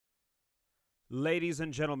Ladies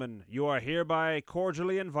and gentlemen, you are hereby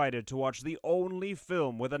cordially invited to watch the only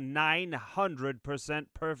film with a 900%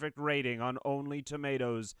 perfect rating on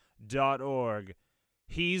OnlyTomatoes.org.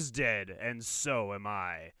 He's dead, and so am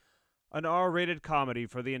I. An R-rated comedy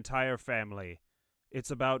for the entire family.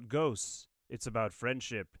 It's about ghosts. It's about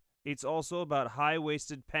friendship. It's also about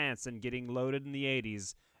high-waisted pants and getting loaded in the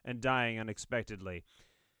 80s and dying unexpectedly.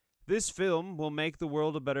 This film will make the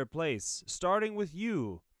world a better place, starting with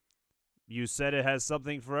you. You said it has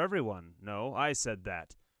something for everyone. No, I said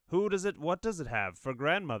that. What does it have for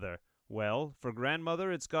grandmother? Well, for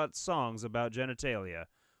grandmother, it's got songs about genitalia.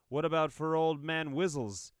 What about for old man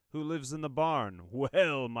Whizzles, who lives in the barn?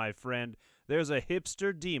 Well, my friend, there's a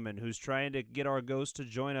hipster demon who's trying to get our ghost to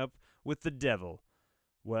join up with the devil.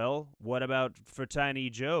 Well, what about for Tiny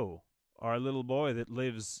Joe, our little boy that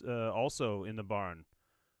lives also in the barn?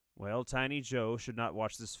 Well, Tiny Joe should not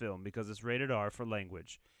watch this film because it's rated R for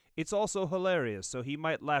language. It's also hilarious, so he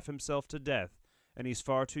might laugh himself to death, and he's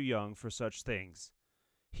far too young for such things.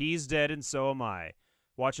 He's dead, and so am I.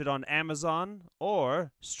 Watch it on Amazon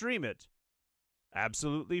or stream it.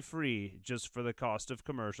 Absolutely free, just for the cost of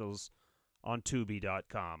commercials, on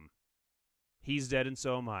Tubi.com. He's dead, and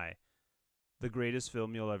so am I. The greatest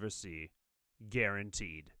film you'll ever see.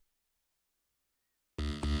 Guaranteed.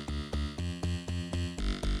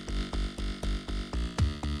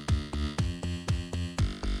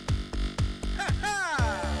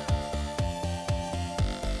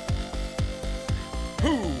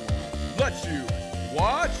 Who let you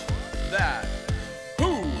watch that?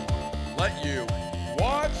 Who let you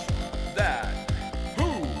watch that?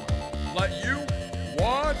 Who let you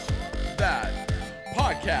watch that?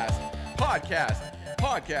 Podcast.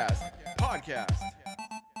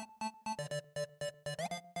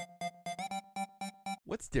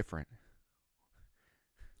 What's different?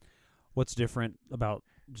 What's different about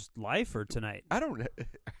just life or tonight? I don't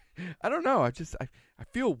know. I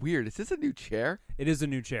feel weird. Is this a new chair? It is a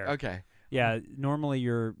new chair. Okay. Yeah, normally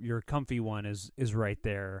your comfy one is right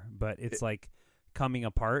there, but it's like coming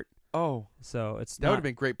apart. Oh. So it's that would have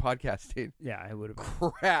been great podcasting. Yeah, it would have been.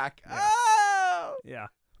 Crack. Yeah. Oh! Yeah.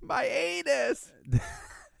 My anus.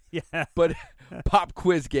 Yeah. But pop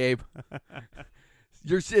quiz, Gabe.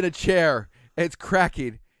 You're in a chair, and it's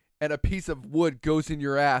cracking, and a piece of wood goes in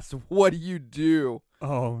your ass. What do you do?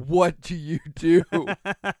 Oh. What do you do?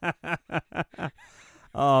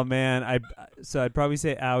 Oh, man. I'd probably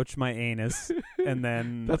say, ouch, my anus. And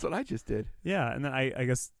then. That's what I just did. Yeah. And then I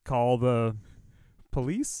guess call the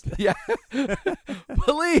police. Yeah.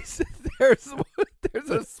 Police. There's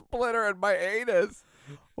a splinter in my anus.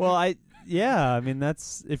 Well, I mean,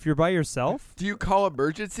 that's if you're by yourself. Do you call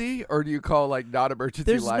emergency or do you call like non-emergency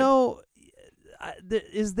There's line?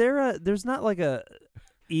 There's not like a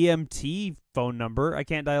EMT phone number. I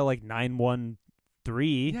can't dial like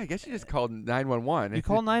 913. Yeah, I guess you just call 911. You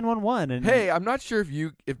call 911 and hey, I'm not sure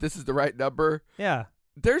if this is the right number. Yeah.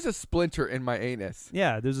 There's a splinter in my anus.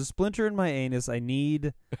 Yeah, there's a splinter in my anus. I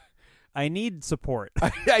need support.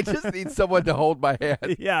 I just need someone to hold my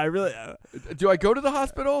hand. Yeah, I really. Do I go to the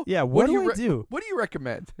hospital? Yeah, what do I do? What do you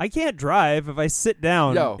recommend? I can't drive. If I sit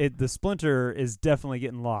down, Yo. the splinter is definitely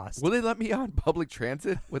getting lost. Will they let me on public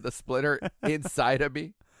transit with a splinter inside of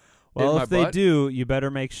me? Well, in if my they butt? do, you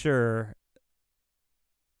better make sure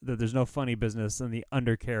that there's no funny business in the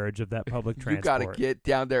undercarriage of that public transport. You got to get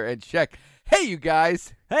down there and check. Hey, you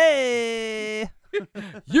guys. Hey!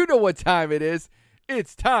 You know what time it is.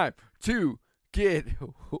 It's time to get,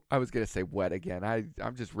 I was going to say wet again.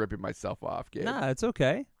 I'm just ripping myself off, Gabe. Nah, it's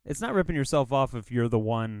okay. It's not ripping yourself off if you're the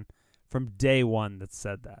one from day one that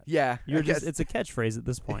said that. Yeah. You're just, it's a catchphrase at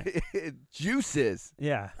this point. Juices.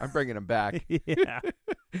 Yeah. I'm bringing them back. Yeah.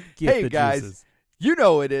 Hey, guys. You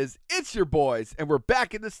know it is. It's your boys, and we're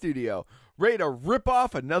back in the studio, ready to rip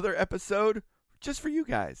off another episode just for you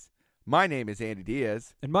guys. My name is Andy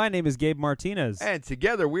Diaz. And my name is Gabe Martinez. And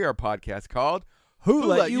together we are a podcast called Who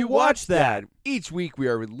Let You Watch That? Each week we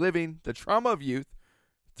are reliving the trauma of youth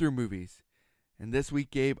through movies. And this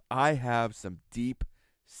week, Gabe, I have some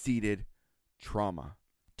deep-seated trauma.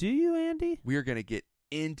 Do you, Andy? We are going to get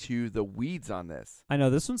into the weeds on this. I know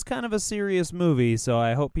this one's kind of a serious movie, so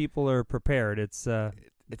I hope people are prepared. It's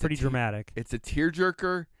pretty dramatic. It's a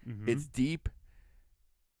tearjerker. Mm-hmm. It's deep.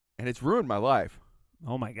 And it's ruined my life.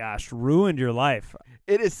 Oh, my gosh. Ruined your life.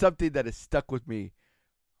 It is something that has stuck with me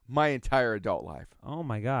my entire adult life. Oh,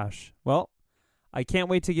 my gosh. Well, I can't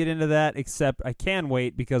wait to get into that, except I can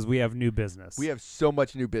wait because we have new business. We have so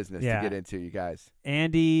much new business to get into, you guys.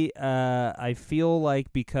 Andy, I feel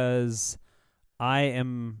like because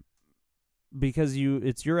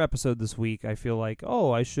it's your episode this week, I feel like,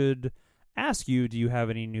 I should ask you, do you have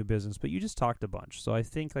any new business? But you just talked a bunch. So I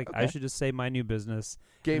think I Okay. should just say my new business,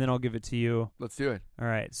 Gabe, and then I'll give it to you. let's do it. All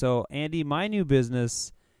right. So, Andy, my new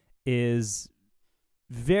business is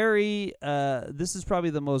very this is probably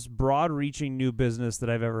the most broad-reaching new business that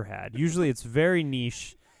I've ever had. Usually it's very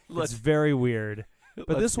niche. It's very weird.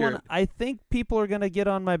 But this one, I think people are going to get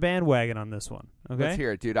on my bandwagon on this one. Okay? Let's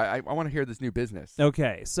hear it, dude. I want to hear this new business.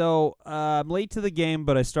 Okay. So, I'm late to the game,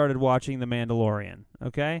 but I started watching The Mandalorian.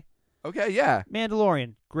 Okay? Okay, yeah.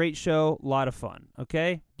 Mandalorian, great show, a lot of fun.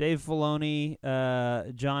 Okay? Dave Filoni,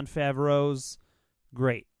 Jon Favreau's,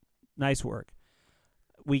 great. Nice work.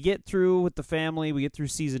 We get through with the family. We get through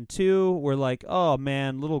season 2. We're like, oh,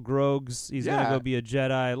 man, little Grogu's. He's going to go be a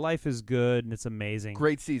Jedi. Life is good, and it's amazing.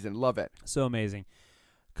 Great season. Love it. So amazing.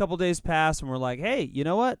 A couple days pass, and we're like, hey, you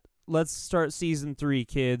know what? Let's start season 3,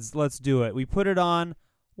 kids. Let's do it. We put it on.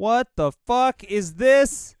 What the fuck is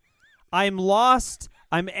this? I'm lost.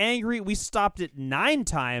 I'm angry. We stopped it 9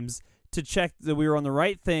 times to check that we were on the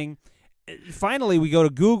right thing. Finally, we go to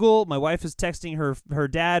Google. My wife is texting her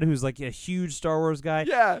dad, who's like a huge Star Wars guy.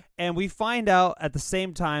 Yeah. And we find out at the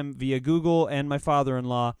same time via Google and my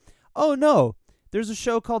father-in-law, oh, no, there's a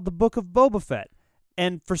show called The Book of Boba Fett.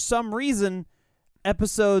 And for some reason,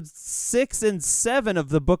 episodes 6 and 7 of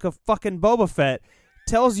The Book of fucking Boba Fett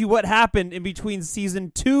tells you what happened in between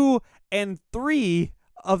season 2 and 3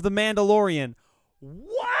 of The Mandalorian.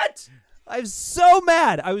 What? I was so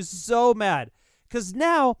mad. Because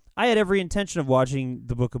now I had every intention of watching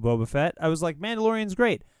The Book of Boba Fett. I was like, Mandalorian's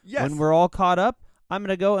great. Yes. When we're all caught up, I'm going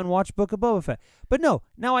to go and watch Book of Boba Fett. But no,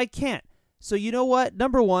 now I can't. So you know what?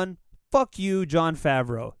 Number one, fuck you, Jon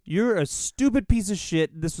Favreau. You're a stupid piece of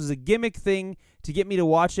shit. This was a gimmick thing to get me to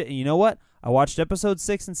watch it. And you know what? I watched episodes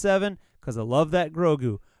 6 and 7 because I love that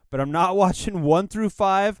Grogu. But I'm not watching 1 through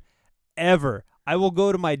 5 ever. I will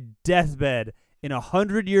go to my deathbed in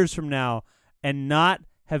 100 years from now and not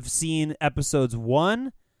have seen episodes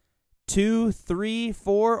 1, 2, 3,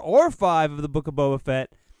 4, or 5 of the Book of Boba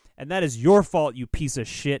Fett, and that is your fault, you piece of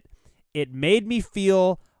shit. It made me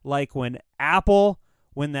feel like when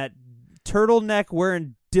that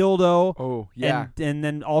turtleneck-wearing dildo, oh, yeah. and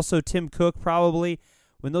then also Tim Cook probably,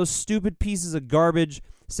 when those stupid pieces of garbage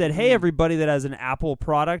said, hey, everybody that has an Apple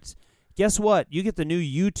product, guess what? You get the new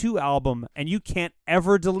U2 album, and you can't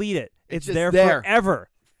ever delete it. It's there forever.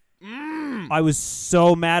 I was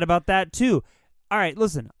so mad about that, too. All right,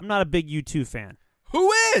 listen, I'm not a big U2 fan.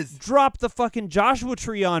 Who is? Drop the fucking Joshua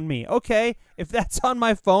Tree on me. Okay, if that's on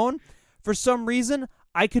my phone, for some reason,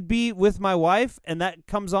 I could be with my wife, and that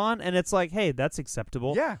comes on, and it's like, hey, that's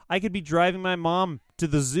acceptable. Yeah. I could be driving my mom to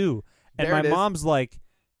the zoo, and There my it is. mom's like,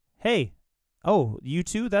 hey, oh,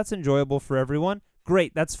 U2, that's enjoyable for everyone.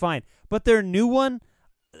 Great, that's fine. But their new one,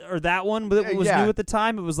 or that one that was Yeah. new at the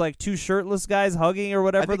time, it was like 2 shirtless guys hugging or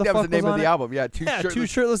whatever I think the that fuck was the name of on the it. album. Yeah, Two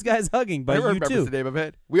shirtless guys hugging by Everyone remembers U2. the name of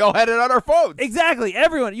it. We all had it on our phones. Exactly,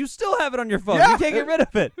 everyone. You still have it on your phone. Yeah. You can't get rid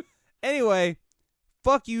of it. Anyway,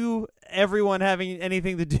 fuck you, everyone having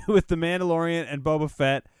anything to do with The Mandalorian and Boba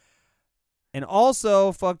Fett. And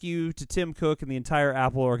also, fuck you to Tim Cook and the entire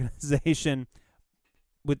Apple organization,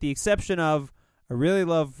 with the exception of, I really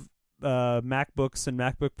love MacBooks and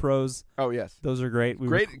MacBook Pros. Oh, yes. Those are great. We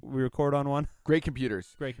record on one. Great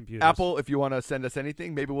computers. Great computers. Apple, if you want to send us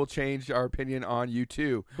anything, maybe we'll change our opinion on you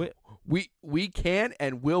too. We can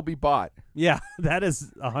and will be bought. Yeah, that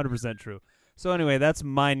is 100% true. So anyway, that's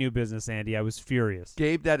my new business, Andy. I was furious.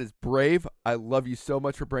 Gabe, that is brave. I love you so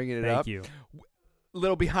much for bringing it up. Thank you.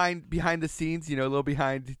 Little behind the scenes, a little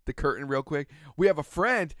behind the curtain real quick. We have a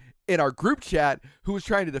friend in our group chat who was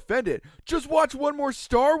trying to defend it. Just watch one more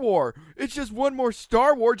Star Wars. It's just one more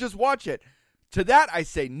Star Wars. Just watch it. To that, I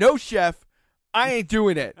say, no, chef. I ain't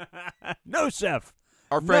doing it. No, chef.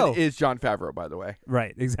 Our friend is Jon Favreau, by the way.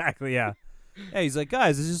 Right, exactly, yeah. Hey, he's like,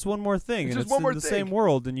 guys, it's just one more thing. It's and just it's one in more the thing. same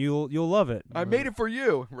world, and you'll love it. I made it for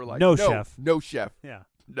you. We're like, no, chef. No, chef. Yeah.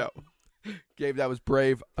 No. Gabe, that was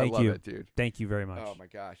brave. Thank I love you. it, dude. Thank you very much. Oh, my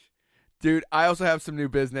gosh. Dude, I also have some new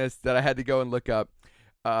business that I had to go and look up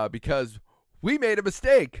because we made a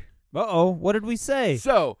mistake. Uh-oh, what did we say?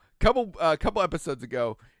 So, couple episodes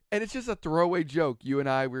ago, and it's just a throwaway joke. You and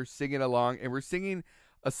I were singing along, and we're singing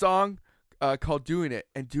a song called Doing It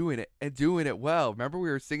and Doing It and Doing It Well. Remember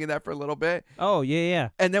we were singing that for a little bit? Oh, yeah.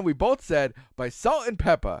 And then we both said, by Salt and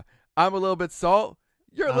Peppa. I'm a little bit salt.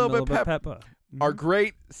 You're a little bit pepper. Mm-hmm. Our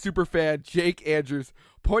great super fan, Jake Andrews,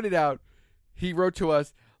 pointed out, he wrote to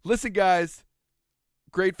us, listen, guys,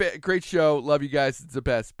 great show. Love you guys. It's the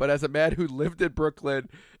best. But as a man who lived in Brooklyn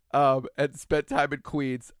and spent time in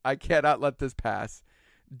Queens, I cannot let this pass.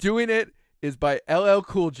 Doing It is by LL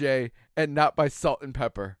Cool J and not by Salt and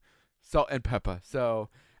Pepper. Salt and Pepper. So,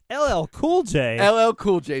 LL Cool J. LL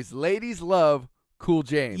Cool J's ladies love Cool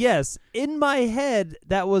James. Yes, in my head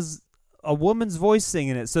that was a woman's voice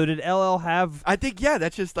singing it. So did LL have I think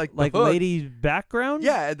that's just like the hook. lady background?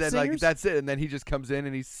 Yeah, and then singers? that's it, and then he just comes in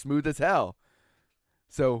and he's smooth as hell.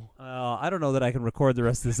 So I don't know that I can record the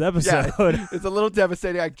rest of this yeah, episode. it's a little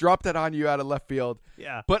devastating. I dropped that on you out of left field.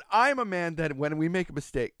 Yeah. But I'm a man that when we make a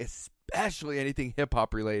mistake, especially anything hip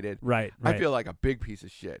hop related, Right. I feel like a big piece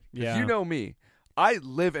of shit. 'Cause Yeah. you know me. I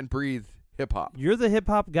live and breathe hip hop. You're the hip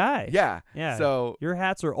hop guy. Yeah. Yeah. So Your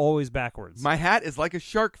hats are always backwards. my hat is like a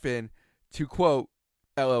shark fin, to quote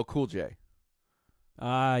LL Cool J.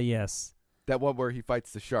 Yes. That one where he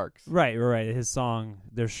fights the sharks. Right. His song,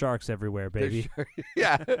 There's Sharks Everywhere, baby.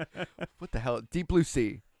 Yeah. What the hell? Deep Blue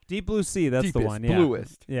Sea. Deep Blue Sea, that's Deepest, the one. Yeah.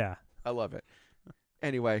 bluest. Yeah. I love it.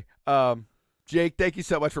 Anyway, Jake, thank you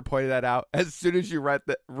so much for pointing that out. As soon as you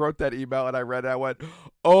wrote that email and I read it, I went,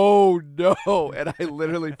 oh no. And I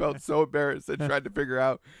literally felt so embarrassed and tried to figure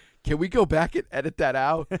out, can we go back and edit that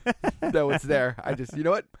out? No, it's there. I just, you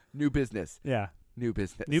know what? New business. Yeah. New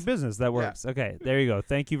business. New business. That works. Okay. There you go.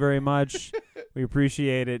 Thank you very much. We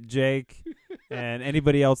appreciate it, Jake, and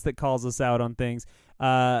anybody else that calls us out on things.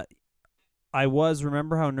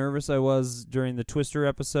 Remember how nervous I was during the Twister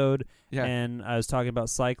episode? Yeah. And I was talking about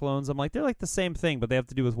cyclones. I'm like, they're like the same thing, but they have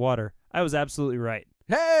to do with water. I was absolutely right.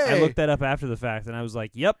 Hey! I looked that up after the fact, and I was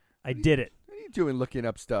like, yep, I did it. What are you doing looking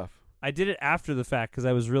up stuff? I did it after the fact because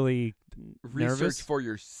I was really Research nervous. for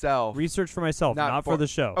yourself. Research for myself, not for the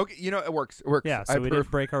show. Okay, you know, it works. It works. Yeah, I so we approve.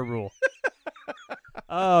 didn't break our rule.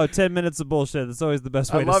 10 minutes of bullshit. That's always the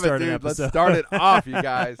best way I to love start it, dude. an episode. Let's start it off, you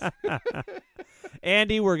guys.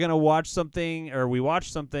 Andy, we're going to watch something, or we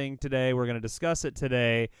watched something today. We're going to discuss it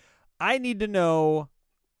today. I need to know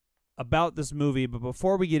about this movie, but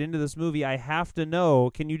before we get into this movie, I have to know,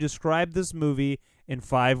 can you describe this movie in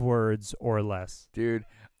 5 words or less? Dude,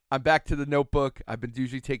 I'm back to the notebook. I've been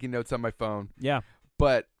usually taking notes on my phone, Yeah.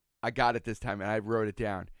 but I got it this time, and I wrote it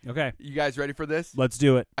down. Okay. You guys ready for this? Let's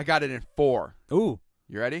do it. I got it in 4. Ooh.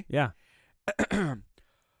 You ready? Yeah.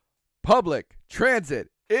 Public transit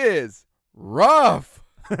is rough.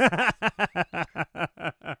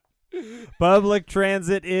 Public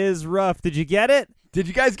transit is rough. Did you get it? Did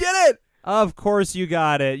you guys get it? Of course you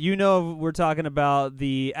got it. You know we're talking about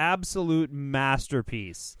the absolute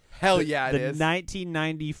masterpiece. Hell yeah, it the is.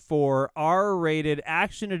 1994 R-rated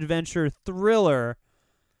action-adventure thriller.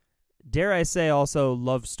 Dare I say also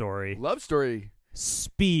love story. Love story.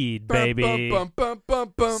 Speed, Bum, baby. Bum, bum,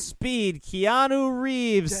 bum, bum. Speed. Keanu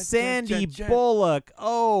Reeves. Dun, dun, Sandy dun, dun. Bullock.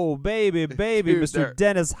 Oh, baby, baby. Dude, Mr. they're-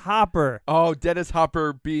 Dennis Hopper. Oh, Dennis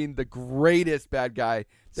Hopper being the greatest bad guy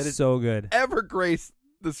that has So good. ever graced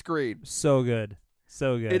the screen. So good.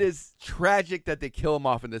 So good. It is tragic that they kill him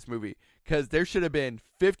off in this movie because there should have been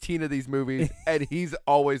 15 of these movies, and he's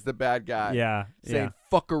always the bad guy. Yeah. Saying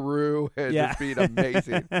fuckaroo and Yeah. just being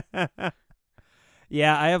amazing.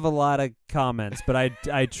 Yeah, I have a lot of comments, but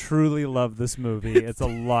I truly love this movie. It's a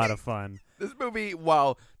lot of fun. This movie,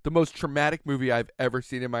 while the most traumatic movie I've ever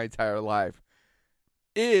seen in my entire life,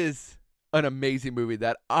 is an amazing movie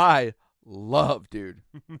that I love, dude.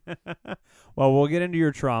 Well, we'll get into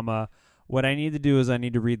your trauma. What I need to do is I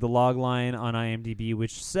need to read the log line on IMDb,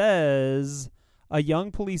 which says a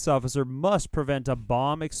young police officer must prevent a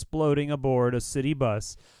bomb exploding aboard a city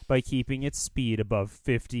bus by keeping its speed above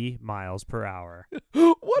 50 miles per hour.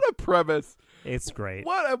 What a premise. It's great.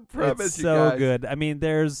 What a premise, It's you so guys. good. I mean,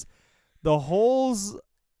 there's the holes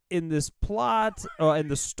in this plot, or in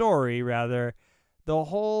the story, rather. The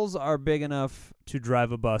holes are big enough to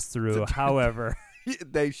drive a bus through. However,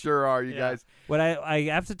 They sure are, you Yeah. guys. what I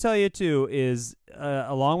have to tell you, too, is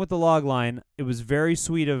along with the log line, it was very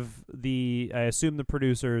sweet of I assume the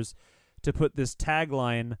producers, to put this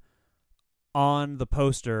tagline on the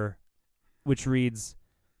poster, which reads,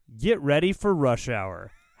 "Get ready for rush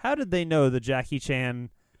hour." How did they know the Jackie Chan,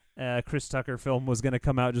 Chris Tucker film was going to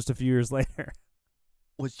come out just a few years later?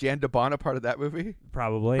 Was Jan DeBon a part of that movie?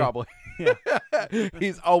 Probably. Probably. Yeah.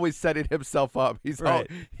 He's always setting himself up. Right.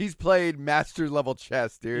 He's played master level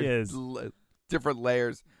chess, dude. He is. Different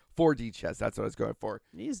layers. 4D chess. That's what I was going for.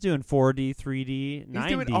 He's doing 4D, 3D, 9D.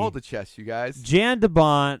 He's doing all the chess, you guys. Jan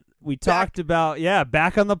DeBont, we talked about,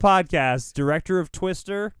 back on the podcast, director of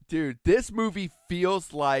Twister. Dude, this movie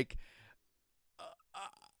feels like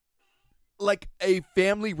a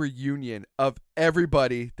family reunion of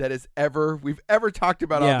everybody that we've ever talked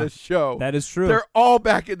about Yeah, on this show. That is true. They're all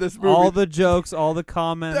back in this movie. All the jokes, all the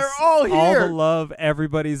comments. They're all All here. the love,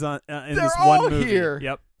 everybody's on in They're this all one movie. here.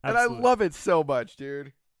 Yep. and Absolutely. I love it so much,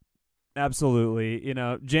 dude. Absolutely. You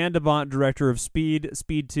know, Jan DeBont, director of Speed,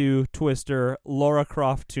 Speed 2, Twister, Laura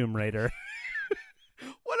Croft, Tomb Raider.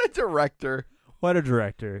 What a director. What a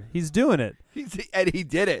director. He's doing it. And he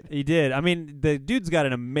did it. He did. I mean, the dude's got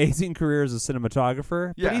an amazing career as a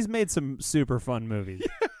cinematographer, Yeah. but he's made some super fun movies.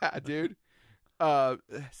 Yeah, dude.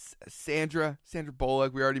 Sandra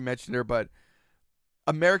Bullock, we already mentioned her, but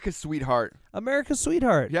America's Sweetheart. America's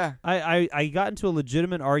Sweetheart. Yeah. I got into a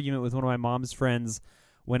legitimate argument with one of my mom's friends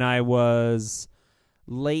when I was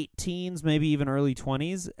late teens, maybe even early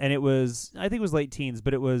 20s, and I think it was late teens,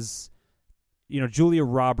 but it was, Julia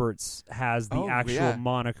Roberts has the actual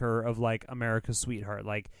moniker of like America's Sweetheart.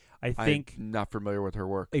 Like, I think I'm not familiar with her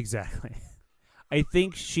work. Exactly. I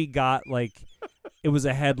think she got like it was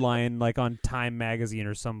a headline like on Time magazine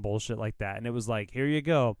or some bullshit like that, and it was like, here you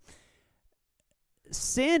go.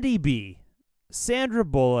 Sandra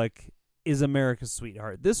Bullock is America's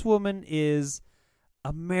Sweetheart. This woman is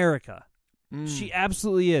America. She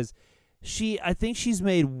absolutely is. I think she's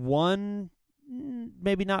made one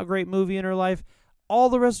maybe not great movie in her life. All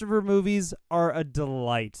the rest of her movies are a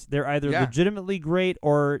delight. They're either legitimately great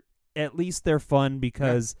or at least they're fun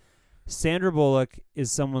because Sandra Bullock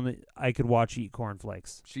is someone that I could watch eat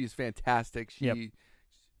cornflakes. She's fantastic.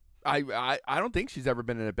 I don't think she's ever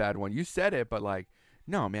been in a bad one. You said it, but like,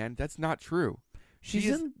 no, man, that's not true. She's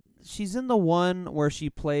in the one where she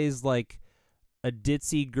plays like a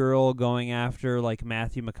ditzy girl going after like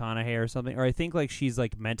Matthew McConaughey or something, or I think like she's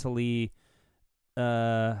like mentally.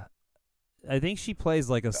 I think she plays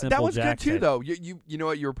like a simple That one's Jack good too, type. though. You know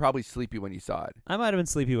what? You were probably sleepy when you saw it. I might have been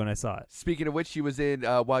sleepy when I saw it. Speaking of which, she was in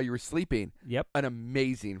While You Were Sleeping. Yep, an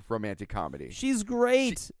amazing romantic comedy. She's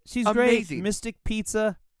great. She's amazing. Great. Mystic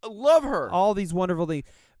Pizza. I love her. All these wonderful things.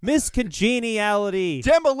 Miss Congeniality.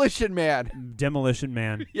 Demolition Man. Demolition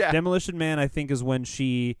Man. Yeah. Demolition Man, I think, is when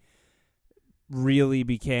she really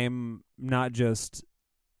became not just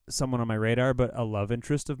someone on my radar, but a love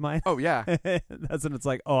interest of mine. Oh, yeah. That's when it's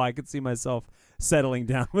like, oh, I could see myself settling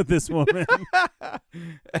down with this woman.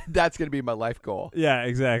 That's going to be my life goal. Yeah,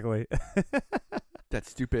 exactly. That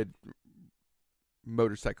stupid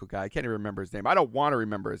motorcycle guy. I can't even remember his name. I don't want to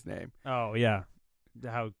remember his name. Oh, yeah.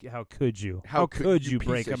 How could you? How could you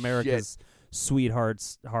break piece of America's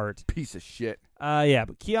sweetheart's heart? Piece of shit. Yeah,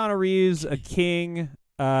 but Keanu Reeves, a king.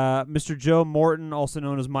 Mr. Joe Morton, also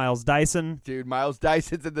known as Miles Dyson. Dude, Miles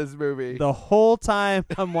Dyson's in this movie. The whole time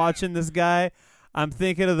I'm watching this guy, I'm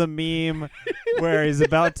thinking of the meme where he's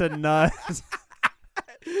about to nut.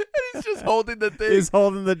 And he's just holding the thing. He's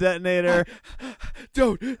holding the detonator.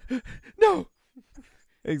 Don't. No.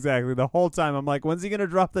 Exactly. The whole time I'm like, when's he going to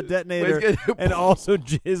drop the detonator and also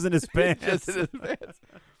jizz in his pants? Jizz in his pants.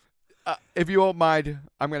 If you won't mind,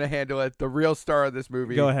 I'm going to handle it. The real star of this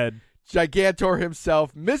movie. Go ahead. Gigantor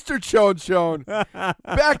himself, Mr. Chon Chon,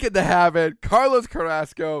 back in the habit, Carlos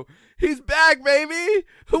Carrasco. He's back, baby.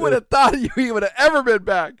 Who would have thought he would have ever been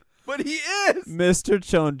back? But he is. Mr.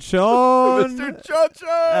 Chon Chon. Mr. Chon Chon.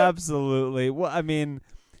 Absolutely. Well, I mean,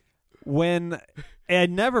 when I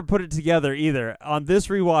never put it together either. On this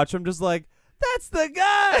rewatch, I'm just like, that's the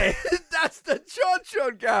guy. That's the Chon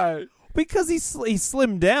Chon guy. Because he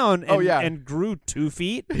slimmed down and, and grew 2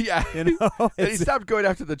 feet. Yeah. You know? And he stopped going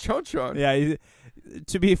after the Chon Chon. Yeah.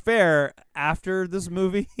 To be fair, after this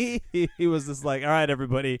movie, he was just like, all right,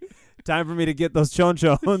 everybody, time for me to get those Chon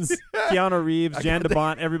Chons. Keanu Reeves, Jan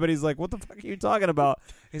DeBont, everybody's like, what the fuck are you talking about?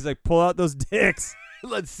 He's like, pull out those dicks.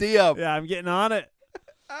 Let's see him. Yeah, I'm getting on it.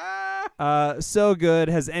 So good.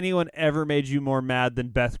 Has anyone ever made you more mad than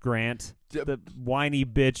Beth Grant? The whiny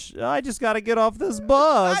bitch. I just got to get off this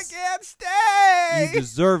bus. I can't stay. You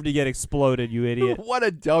deserve to get exploded, you idiot. What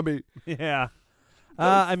a dummy. Yeah.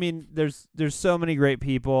 I mean, there's so many great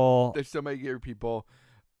people. There's so many great people.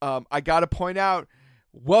 I got to point out,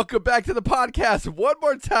 welcome back to the podcast one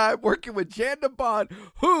more time, working with Jan DeBont,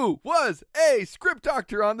 who was a script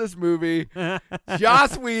doctor on this movie.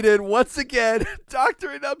 Joss Whedon, once again,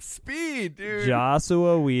 doctoring up speed, dude.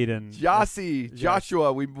 Joshua Whedon.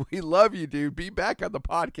 Joshua, we love you, dude. Be back on the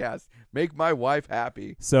podcast. Make my wife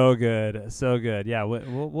happy. So good. So good. Yeah,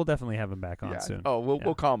 we'll definitely have him back on soon. Oh,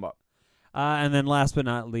 we'll call him up. And then last but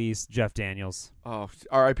not least, Jeff Daniels. Oh,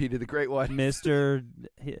 R.I.P. to the great one. Mr.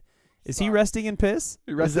 Is he resting in piss?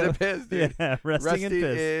 He rested in piss, dude. Yeah, resting in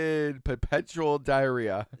piss. in perpetual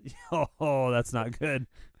diarrhea. Oh, that's not good.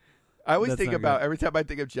 I always think about, every time I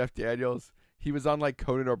think of Jeff Daniels, he was on like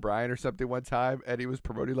Conan O'Brien or something one time, and he was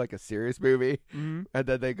promoting like a serious movie, and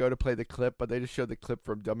then they go to play the clip, but they just showed the clip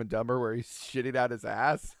from Dumb and Dumber where he's shitting out his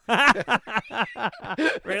ass.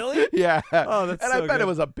 Really? Yeah. Oh, that's and so I bet good. it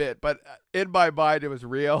was a bit, but in my mind it was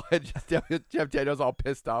real, and Jeff Daniels all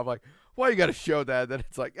pissed off, like, why you got to show that? And then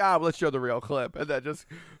it's like, well, let's show the real clip, and then just...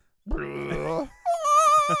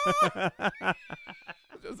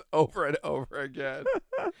 Just over and over again.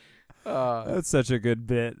 That's such a good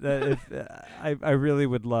bit. That I really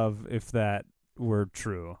would love if that were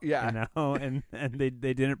true. Yeah. You know, and they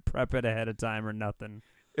didn't prep it ahead of time or nothing.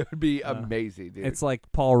 It would be amazing, dude. It's like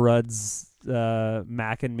Paul Rudd's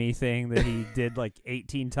Mac and Me thing that he did like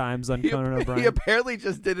 18 times on Conan O'Brien. He apparently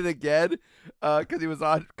just did it again because he was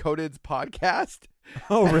on Conan's podcast.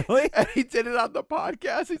 Oh, really? And he did it on the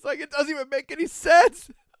podcast. He's like, it doesn't even make any sense.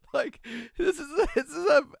 Like, this is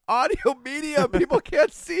an audio medium. People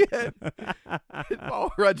can't see it. And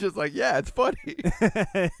Paul Rudd just like, yeah, it's funny.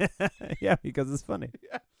 Yeah, because it's funny.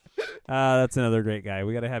 Yeah. That's another great guy.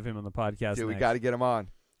 We got to have him on the podcast. Dude, we next. got to get him on.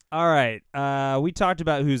 All right. We talked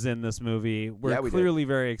about who's in this movie. We're we clearly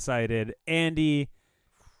very excited. Andy,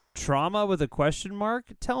 trauma with a question mark?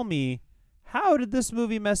 Tell me, how did this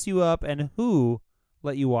movie mess you up and who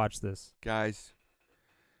let you watch this? Guys,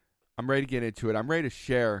 I'm ready to get into it. I'm ready to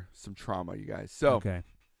share some trauma, you guys. So, okay.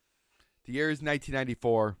 The year is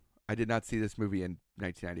 1994. I did not see this movie in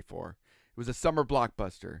 1994. It was a summer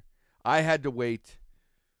blockbuster. I had to wait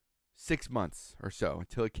 6 months or so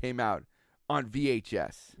until it came out on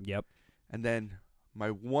VHS. Yep. And then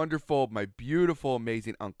my wonderful, my beautiful,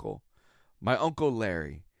 amazing uncle, my Uncle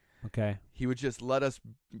Larry, Okay. he would just let us,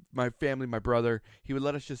 my family, my brother, he would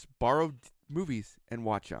let us just borrow movies and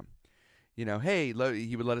watch them. You know, hey,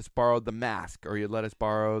 he would let us borrow The Mask, or he'd let us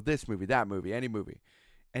borrow this movie, that movie, any movie.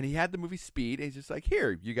 And he had the movie Speed, and he's just like,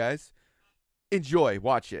 here, you guys, enjoy,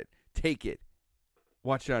 watch it, take it,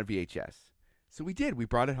 watch it on VHS. So we did. We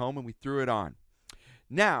brought it home, and we threw it on.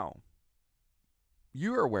 Now,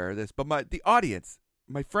 you are aware of this, but the audience,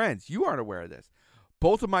 my friends, you aren't aware of this.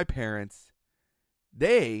 Both of my parents,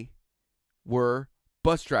 they were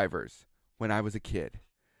bus drivers when I was a kid.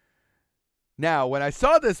 Now, when I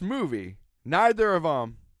saw this movie, neither of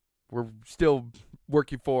them were still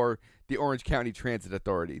working for the Orange County Transit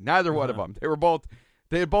Authority. Neither one of them.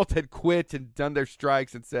 They both had quit and done their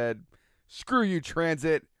strikes and said, screw you,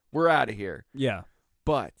 transit, we're out of here. Yeah.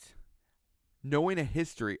 But knowing a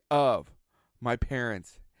history of my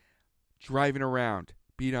parents driving around,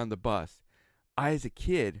 being on the bus, I, as a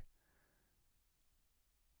kid,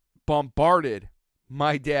 bombarded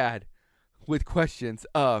my dad with questions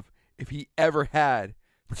of if he ever had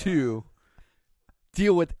to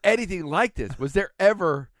deal with anything like this. Was there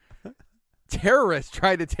ever terrorists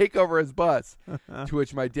trying to take over his bus? To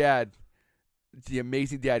which my dad, the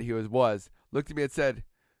amazing dad he was, looked at me and said,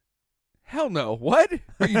 hell no. What?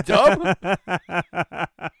 Are you dumb?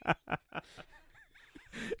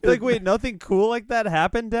 You're like, wait, nothing cool like that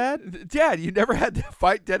happened, Dad? Dad, you never had to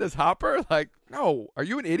fight Dennis Hopper? Like, no. Are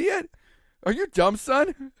you an idiot? Are you dumb,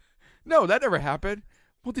 son? No, that never happened.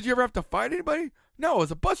 Well, did you ever have to fight anybody? No, I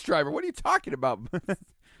was a bus driver. What are you talking about?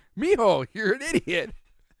 Mijo, you're an idiot.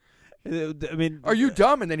 I mean, are you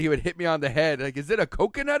dumb? And then he would hit me on the head. Like, is it a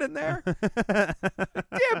coconut in there?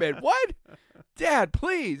 Damn it. What? Dad,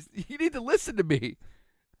 please. You need to listen to me.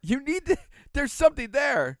 There's something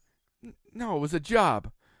there. No, it was a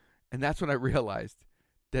job. And that's when I realized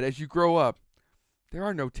that as you grow up, there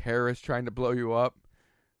are no terrorists trying to blow you up.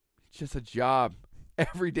 It's just a job.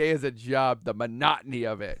 Every day is a job. The monotony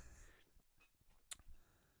of it.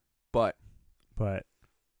 But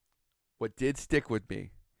what did stick with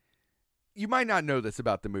me, you might not know this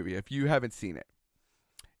about the movie if you haven't seen it.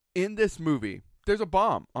 In this movie, there's a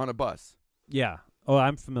bomb on a bus. Yeah. Oh,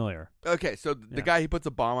 I'm familiar. Okay, so the guy, he puts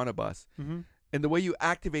a bomb on a bus. Mm-hmm. And the way you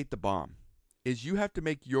activate the bomb is you have to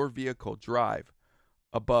make your vehicle drive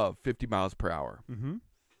above 50 miles per hour. Mm-hmm.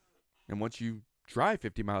 And once you drive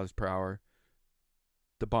 50 miles per hour,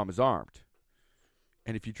 the bomb is armed.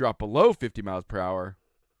 And if you drop below 50 miles per hour,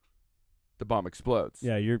 the bomb explodes.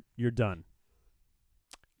 Yeah, you're done.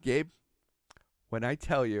 Gabe, when I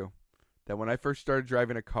tell you that when I first started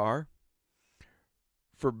driving a car,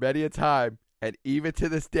 for many a time, and even to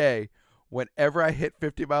this day, whenever I hit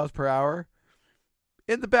 50 miles per hour,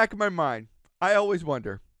 in the back of my mind, I always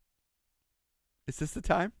wonder, is this the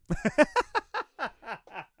time?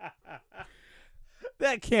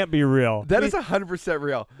 That can't be real. That is 100%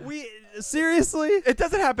 real. Seriously? It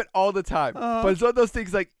doesn't happen all the time. But it's one of those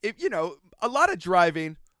things like, if a lot of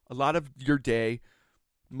driving, a lot of your day,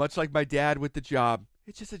 much like my dad with the job,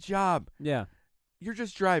 it's just a job. Yeah. You're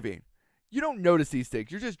just driving. You don't notice these things.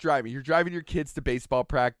 You're just driving. You're driving your kids to baseball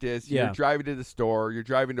practice. Yeah. You're driving to the store. You're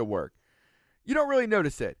driving to work. You don't really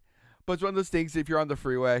notice it. But it's one of those things, if you're on the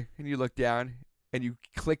freeway and you look down and you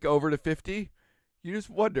click over to 50, you just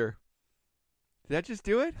wonder, did I just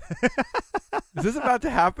do it? Is this about to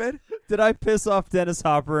happen? Did I piss off Dennis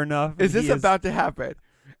Hopper enough? Is this about to happen?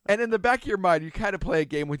 And in the back of your mind, you kind of play a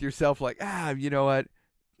game with yourself like, you know what?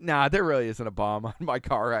 nah, there really isn't a bomb on my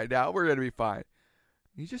car right now. We're going to be fine.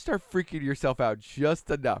 You just start freaking yourself out just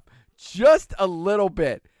enough, just a little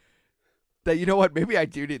bit, that, you know what, maybe I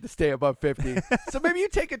do need to stay above 50. So maybe you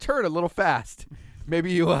take a turn a little fast.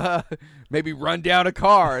 Maybe you maybe run down a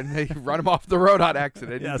car and they run them off the road on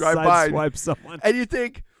accident. Yeah, you drive by swipe someone. and you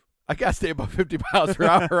think, I got to stay above 50 miles per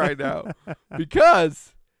hour right now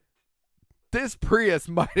because this Prius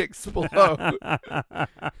might explode.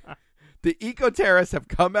 The eco-terrorists have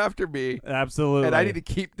come after me. Absolutely. And I need to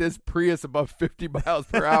keep this Prius above 50 miles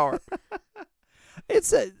per hour.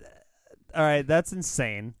 All right, that's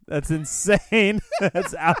insane. That's insane.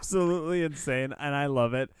 That's absolutely insane, and I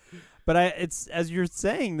love it. But it's as you're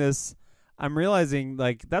saying this, I'm realizing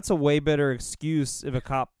like that's a way better excuse if a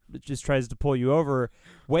cop just tries to pull you over,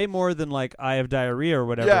 way more than like I have diarrhea or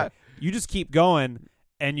whatever. Yeah. You just keep going,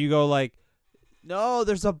 and you go like, no,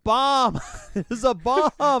 there's a bomb. There's a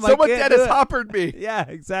bomb. Someone Dennis Hoppered me. Yeah,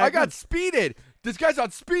 exactly. I got speeded. This guy's on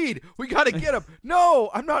speed. We got to get him. No,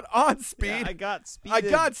 I'm not on speed. Yeah, I got speeded. I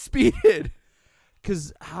got speeded.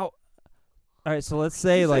 Because how... All right, so let's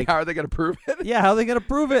say, like... how are they going to prove it? Yeah, how are they going to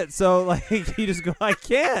prove it? So, like, you just go, I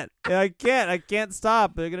can't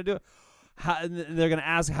stop. They're going to do it. They're going to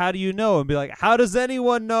ask, how do you know? And be like, how does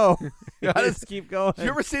anyone know? Just keep going. Did you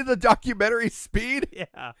ever see the documentary Speed?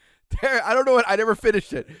 Yeah. There, I don't know what. I never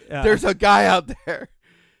finished it. Yeah. There's a guy out there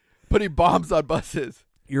putting bombs on buses.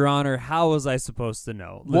 Your Honor, how was I supposed to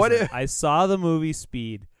know? Listen, What if- I saw the movie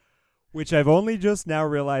Speed, which I've only just now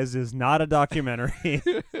realized is not a documentary.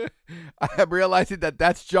 I am realizing that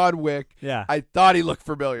that's John Wick. Yeah. I thought he looked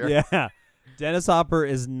familiar. Yeah. Dennis Hopper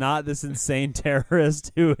is not this insane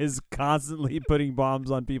terrorist who is constantly putting bombs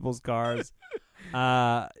on people's cars.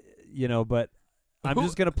 But I'm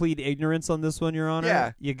just going to plead ignorance on this one, Your Honor.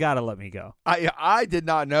 Yeah. You got to let me go. I did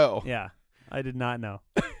not know. Yeah. I did not know.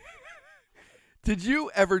 Did you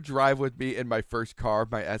ever drive with me in my first car,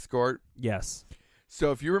 my Escort? Yes.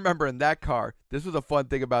 So if you remember in that car, this was a fun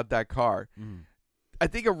thing about that car. I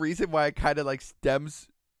think a reason why it kind of like stems,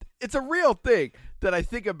 it's a real thing that I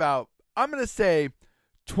think about, I'm going to say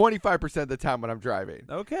 25% of the time when I'm driving.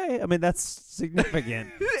 Okay. I mean, that's significant.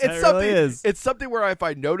 It's It something. really is. It's something where if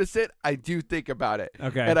I notice it, I do think about it.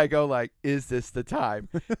 Okay. And I go like, is this the time?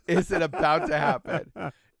 Is it about to happen?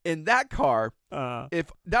 In that car,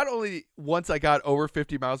 if not only once I got over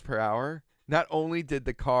 50 miles per hour, not only did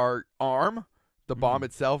the car arm, the bomb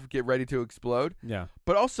itself, get ready to explode, Yeah.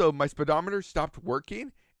 but also my speedometer stopped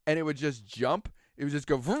working and it would just jump. It would just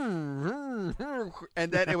go, vroom, vroom, vroom,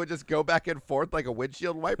 and then it would just go back and forth like a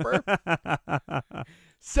windshield wiper.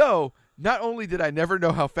 So not only did I never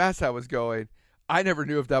know how fast I was going, I never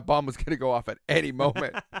knew if that bomb was going to go off at any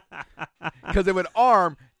moment because it would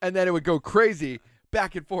arm and then it would go crazy.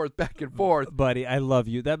 Back and forth, back and forth. Buddy, I love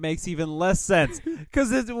you. That makes even less sense because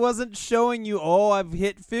it wasn't showing you, oh, I've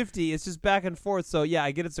hit 50. It's just back and forth. So, yeah,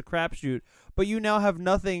 I get it's a crapshoot. But you now have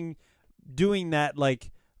nothing doing that, like,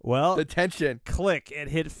 well, The tension. click, it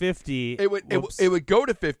hit 50. It would Whoops. it would go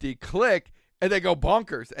to 50, click, and then go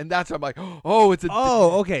bonkers. And that's when I'm like, oh, it's a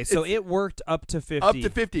Oh, okay. So it worked up to 50. up to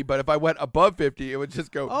 50. But if I went above 50, it would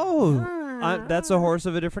just go. Oh, that's a horse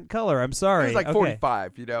of a different color. I'm sorry. It was like Okay.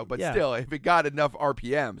 45, but Yeah. still, if it got enough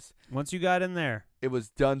RPMs, Once you got in there. it was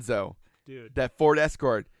donezo. Dude. That Ford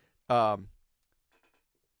Escort.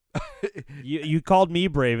 You called me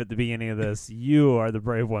brave at the beginning of this. You are the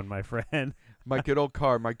brave one, my friend. My good old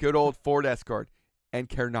car, my good old Ford Escort,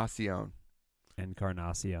 Encarnacion.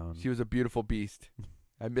 Encarnacion. She was a beautiful beast.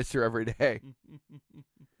 I miss her every day.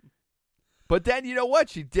 But then, you know what?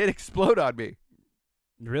 She did explode on me.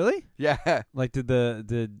 Really? Yeah. Like did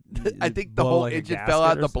I think the blow whole like a engine gasket fell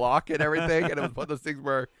out or the block and everything. And it was one of those things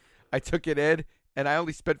where I took it in and I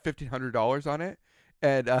only spent $1,500 on it.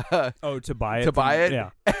 And to buy it. Yeah.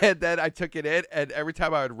 And then I took it in, and every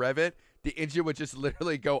time I would rev it, the engine would just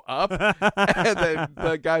literally go up. And then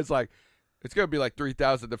the guy's like, "It's gonna be like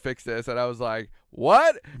 $3,000 to fix this," and I was like,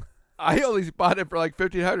 "What?" I only bought it for like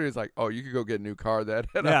 $1,500. He's like, "Oh, you could go get a new car then."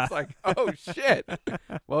 And I Yeah. was like, "Oh shit."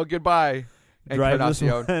 Well, goodbye. Drive this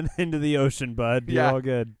Encarnacion. one into the ocean, bud. You're Yeah. all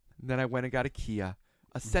good. And then I went and got a Kia,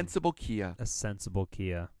 a sensible Kia. A sensible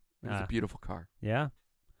Kia. It was a beautiful car. Yeah.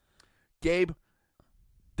 Gabe,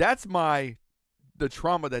 that's the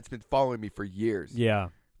trauma that's been following me for years. Yeah.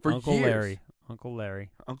 For Uncle years. Larry. Uncle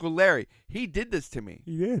Larry. Uncle Larry, he did this to me.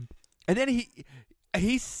 He did. And then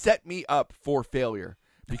he set me up for failure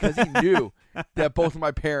because he knew that both of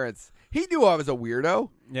my parents, he knew I was a weirdo,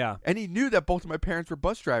 Yeah. and he knew that both of my parents were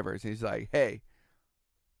bus drivers. And he's like, "Hey,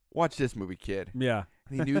 watch this movie, kid." Yeah.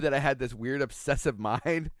 And he knew that I had this weird obsessive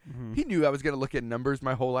mind. Mhm. He knew I was going to look at numbers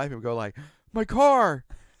my whole life and go like, "My car,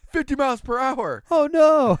 50 miles per hour. Oh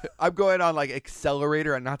no. I'm going on like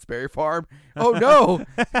accelerator on Knott's Berry Farm. Oh no.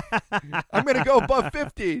 I'm going to go above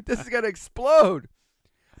 50. This is going to explode.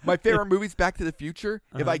 My favorite movie's Back to the Future.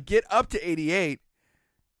 If I get up to 88,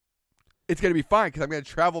 it's going to be fine because I'm going to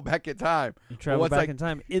travel back in time. You travel back in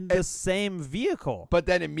time in the same vehicle. But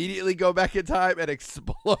then immediately go back in time and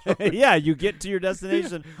explode. Yeah, you get to your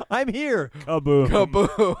destination. I'm here. Kaboom.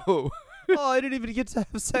 Kaboom. Oh, I didn't even get to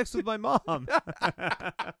have sex with my mom.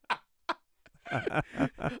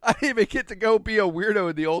 I didn't even get to go be a weirdo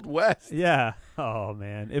in the Old West. Yeah. Oh,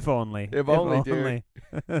 man. If only. If only, dude.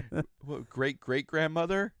 What,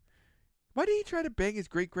 great-great-grandmother? Why did he try to bang his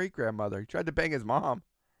great-great-grandmother? He tried to bang his mom.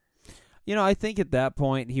 You know, I think at that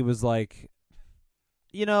point he was like,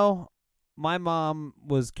 you know, my mom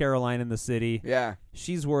was Caroline in the City. Yeah.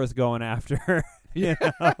 She's worth going after. You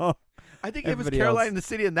know? I think it was Everybody Caroline else- in the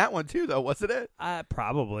City in that one too, though, wasn't it?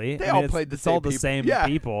 Probably. They I mean, all played the it's same all the people. same Yeah.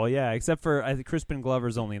 people. Yeah, except for I think Crispin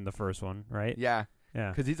Glover's only in the first one, right? Yeah.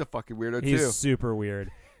 Yeah. Because he's a fucking weirdo He's too. super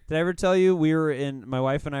weird. Did I ever tell you my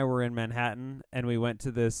wife and I were in Manhattan and we went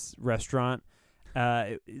to this restaurant?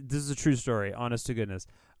 This is a true story, honest to goodness.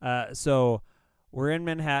 So we're in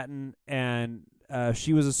Manhattan and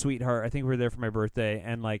she was a sweetheart. I think we were there for my birthday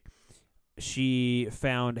and like she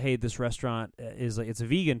found, hey, this restaurant is like, it's a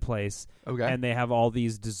vegan place. Okay. And they have all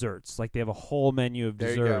these desserts. Like they have a whole menu of There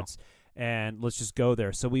you go. desserts. And let's just go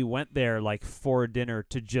there. So we went there like for dinner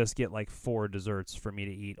to just get like 4 desserts for me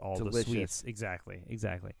to eat all Delicious. the sweets. Exactly.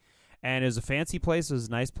 And it was a fancy place. It was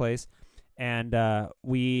a nice place. And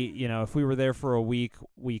we, you know, if we were there for a week,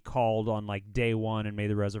 we called on like day 1 and made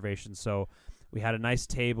the reservation. So we had a nice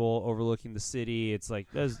table overlooking the city. It's like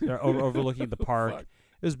overlooking the park. Fuck.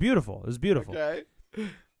 It was beautiful. Okay.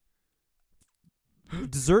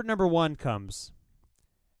 Dessert number 1 comes.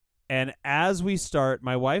 And as we start,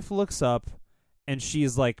 my wife looks up and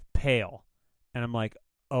she's like pale. And I'm like,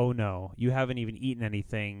 oh no, you haven't even eaten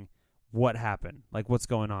anything. What happened? Like, what's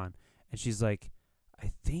going on? And she's like,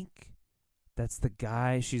 I think that's the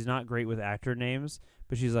guy. She's not great with actor names,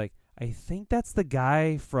 but she's like, I think that's the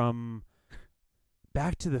guy from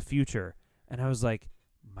Back to the Future. And I was like,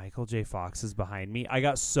 Michael J. Fox is behind me. I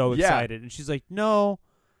got so Yeah. excited. And she's like, no,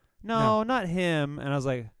 not him. And I was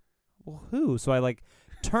like, well, who? So I like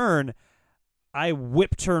turn, I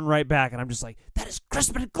whip turn right back, and I'm just like, that is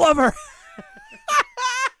Crispin Glover. I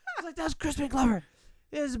was like, that's Crispin Glover.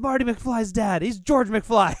 This is Marty McFly's dad. He's George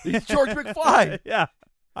McFly. He's George McFly. Yeah.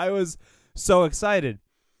 I was so excited.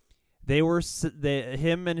 They were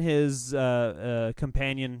him and his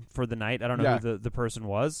companion for the night. I don't know Yeah. who the person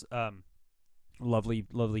was.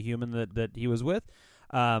 Lovely human that he was with.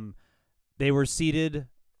 They were seated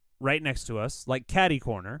right next to us, like catty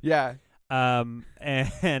corner. Yeah.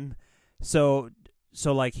 And so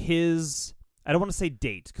like his, I don't want to say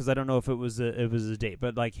date because I don't know if it was a date,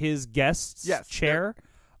 but like his guest's chair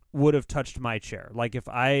would have touched my chair. Like if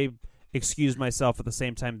I excused myself at the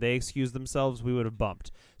same time they excused themselves, we would have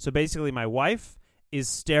bumped. So basically my wife is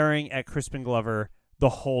staring at Crispin Glover the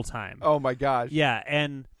whole time. Oh my gosh. Yeah,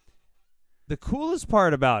 and the coolest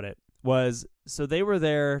part about it was, so they were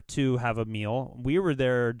there to have a meal. We were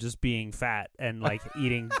there just being fat and like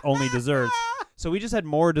eating only desserts. So we just had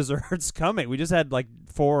more desserts coming. We just had like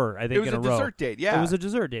 4, I think, It was in a a row. dessert date, yeah. It was a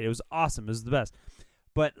dessert date. It was awesome. It was the best.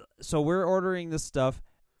 But so we're ordering this stuff.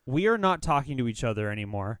 We are not talking to each other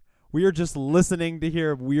anymore. We are just listening to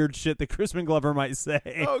hear weird shit that Crispin Glover might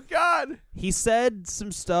say. Oh God. He said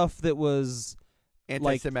some stuff that was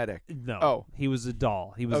Anti-Semitic. no. Oh. He was a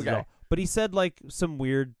doll. He was Okay. a doll. But he said like some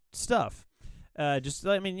weird stuff. Just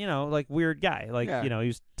I mean, you know, like weird guy. Like, Yeah. you know, he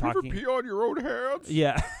was You ever talking. pee on your own hands?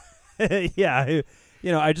 Yeah. Yeah.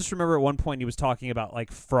 You know, I just remember at one point he was talking about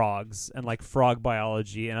like frogs and like frog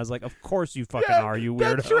biology, and I was like, "Of course you fucking Yeah, are, you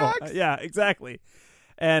that weirdo." tracks. Yeah, exactly.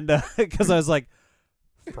 And because I was like,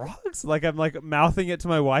 "Frogs?" Like I'm like mouthing it to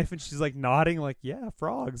my wife, and she's like nodding, like, "Yeah,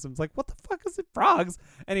 frogs." I was like, "What the fuck is it, frogs?"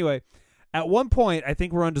 Anyway, at one point, I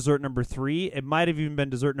think we're on dessert number 3. It might have even been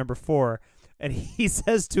dessert number 4, and he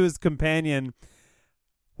says to his companion,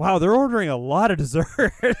 "Wow, they're ordering a lot of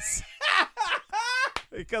desserts."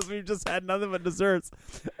 Because we've just had nothing but desserts.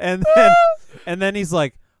 And then he's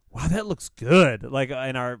like, wow, that looks good. Like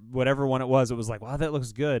in our whatever one it was like, wow, that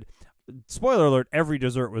looks good. Spoiler alert, every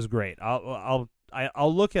dessert was great. I'll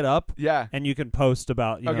look it up. Yeah. And you can post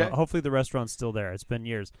about, you know, Okay. hopefully the restaurant's still there. It's been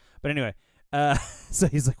years. But anyway, so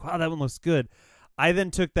he's like, wow, that one looks good. I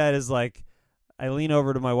then took that as like, I lean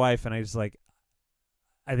over to my wife and I just like,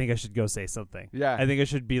 I think I should go say something. Yeah. I think I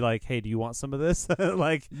should be like, hey, do you want some of this?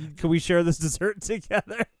 Like, can we share this dessert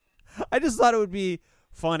together? I just thought it would be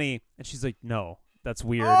funny. And she's like, no, That's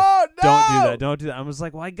weird. Oh no! Don't do that. I was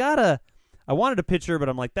like, well, I wanted a picture, but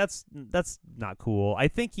I'm like, that's not cool. I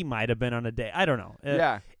think he might have been on a date. I don't know.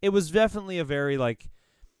 Yeah. It was definitely a very like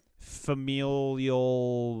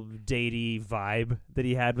familial datey vibe that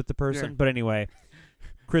he had with the person. Yeah. But anyway,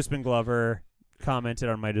 Crispin Glover commented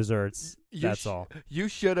on my desserts. That's all. You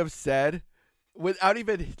should have said, without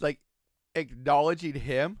even like acknowledging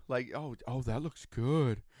him, like, oh, that looks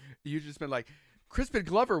good. You just been like, Crispin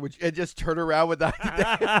Glover, and just turn around with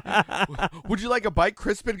that. Would you like a bite,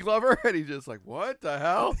 Crispin Glover? And he's just like, what the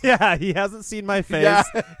hell? Yeah, he hasn't seen my face. Yeah.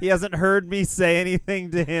 He hasn't heard me say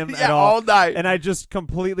anything to him at all night. And I just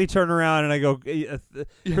completely turn around and I go,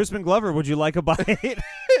 Crispin Glover, would you like a bite?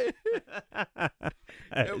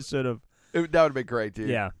 I should have. That would have been great, dude.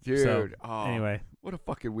 Yeah. Dude. So, oh, anyway. what a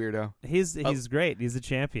fucking weirdo. He's great. He's a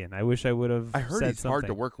champion. I wish I would have I heard said he's something. hard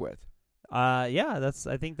to work with. Yeah,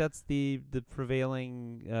 I think that's the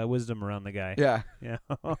prevailing wisdom around the guy. Yeah. Yeah.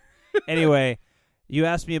 Anyway, you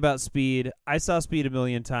asked me about Speed. I saw Speed a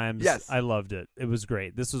million times. Yes. I loved it. It was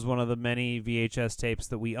great. This was one of the many VHS tapes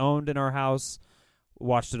that we owned in our house.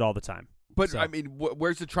 Watched it all the time. But, So- I mean,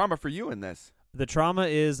 where's the trauma for you in this? The trauma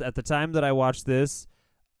is, at the time that I watched this,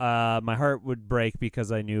 my heart would break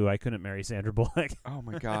because I knew I couldn't marry Sandra Bullock. Oh,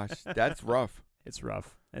 my gosh. That's rough. It's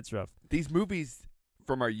rough. It's rough. These movies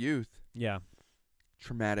from our youth, Yeah,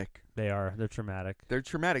 traumatic. they are. They're traumatic. They're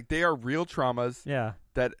traumatic. They are real traumas Yeah.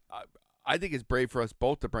 that I think is brave for us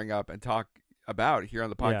both to bring up and talk about here on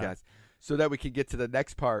the Yeah. podcast so that we can get to the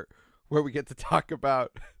next part where we get to talk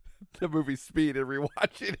about the movie Speed and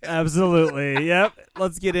rewatching it. Absolutely. Yep.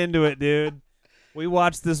 Let's get into it, dude. We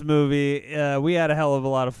watched this movie. We had a hell of a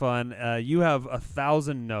lot of fun. You have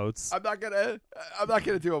 1,000 notes. I'm not gonna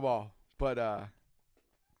do them all, but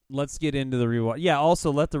Let's get into the rewatch. Yeah,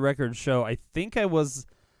 also let the record show, I think I was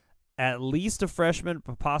at least a freshman,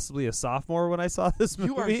 but possibly a sophomore when I saw this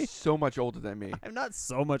movie. you are so much older than me. I'm not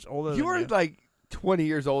so much older You than are you. like 20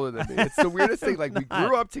 years older than me. It's the weirdest thing. Like, we not.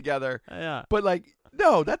 grew up together, Yeah. but like,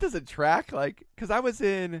 no, that doesn't track. Like, because I was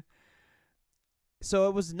in So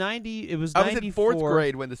it was 90. It was I was 94. in fourth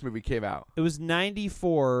grade when this movie came out. It was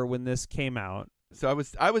 94 when this came out. So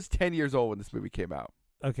I was 10 years old when this movie came out.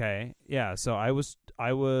 Okay. Yeah, so I was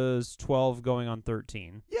 12 going on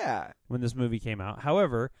 13 Yeah. when this movie came out.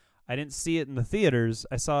 However, I didn't see it in the theaters.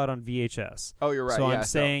 I saw it on VHS. Oh, you're right. So yeah, I'm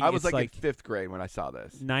saying I was it's like in fifth grade when I saw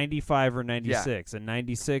this. 95 or 96. And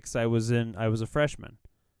 96 I was a freshman.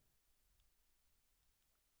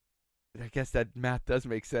 I guess that math does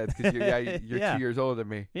make sense because you're Yeah. 2 years older than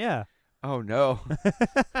me. Yeah. Oh no!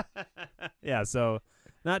 Yeah, so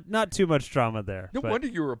not too much trauma there. No but wonder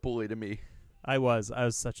you were a bully to me. I was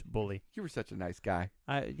such a bully. You were such a nice guy.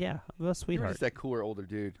 I'm a You were sweetheart. just that cooler older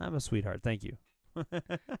dude. I'm a sweetheart. Thank you.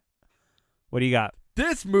 What do you got?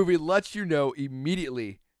 This movie lets you know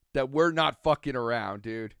immediately that we're not fucking around,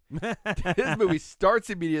 dude. This movie starts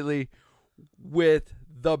immediately with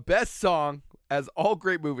the best song, as all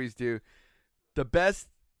great movies do. The best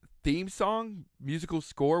theme song, musical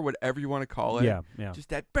score, whatever you want to call it. Yeah. Just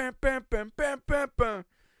that bam, bam, bam, bam, bam, bam.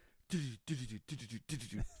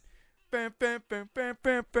 Bam, bam, bam, bam,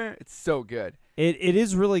 bam, bam. It's so good. It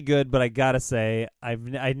is really good, but I gotta say, I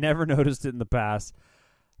never noticed it in the past.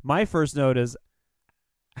 My first note is,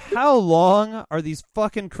 how long are these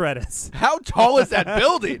fucking credits? How tall is that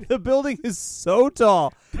building? The building is so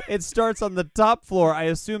tall. It starts on the top floor. I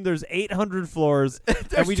assume there's 800 floors.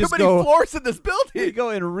 There's we too just many go- floors in this We building. go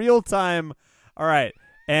in real time. All right,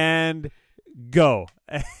 and go.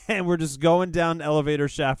 And we're just going down the elevator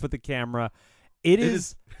shaft with the camera. It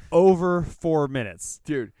is over 4 minutes.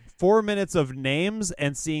 Dude, 4 minutes of names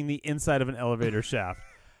and seeing the inside of an elevator shaft.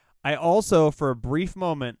 I also, for a brief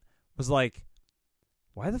moment, was like,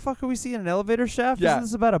 why the fuck are we seeing an elevator shaft? Yeah. Isn't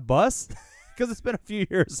this about a bus? Because it's been a few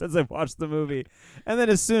years since I've watched the movie. And then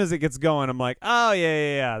as soon as it gets going, I'm like, oh,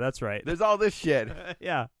 yeah, that's right. there's all this shit.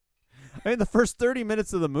 Yeah. I mean, the first 30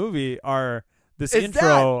 minutes of the movie are this It's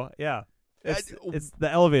intro. Yeah. It's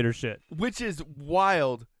the elevator shit. Which is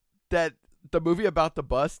wild that the movie about the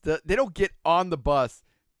bus, they don't get on the bus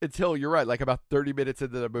until, you're right, like about 30 minutes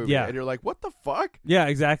into the movie. Yeah. And you're like, what the fuck? Yeah,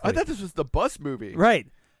 exactly. I thought this was the bus movie. Right.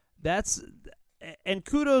 And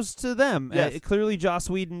kudos to them. Yes. Clearly, Joss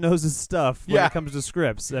Whedon knows his stuff when Yeah. it comes to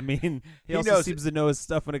scripts. I mean, he also knows seems to know his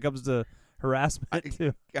stuff when it comes to harassment,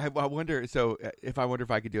 too. I wonder, so if I wonder if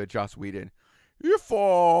I could do a Joss Whedon. If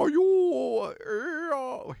you,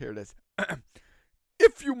 here it is.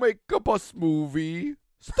 If you make a bus movie,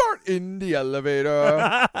 start in the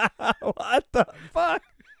elevator. What the fuck?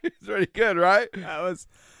 It's really good, right?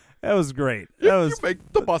 That was great. That was you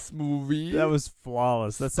make the bus movie. that was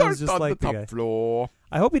flawless. That Start sounds just on like the the top guy. floor.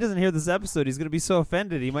 I hope he doesn't hear this episode. He's going to be so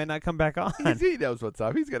offended he might not come back on. He knows what's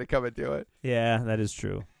up. He's gonna come and do it. Yeah, that is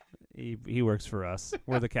true. He works for us.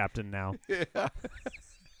 We're the captain now. Yeah.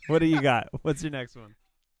 What do you got? What's your next one?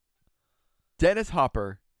 Dennis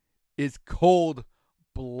Hopper is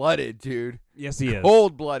cold-blooded, dude. Yes, he is.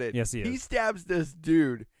 Cold-blooded. Yes, he He is. stabs this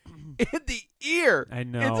dude in the ear. I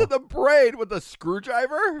know. Into the brain with a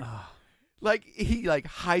screwdriver. Ah, Like he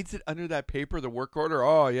hides it under that paper, the work order.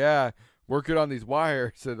 Oh yeah, working on these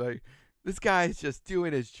wires, and like this guy's just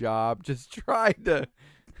doing his job, just trying to.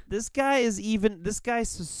 this guy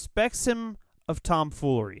suspects him of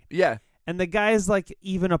tomfoolery. Yeah, And the guy is like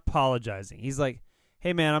even apologizing. He's like,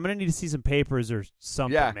 "Hey man, I'm gonna need to see some papers or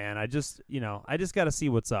something, Yeah. man. I just got to see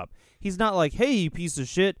what's up." He's not like, "Hey, you piece of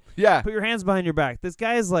shit, yeah, put your hands behind your back." This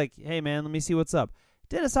guy is like, "Hey man, let me see what's up."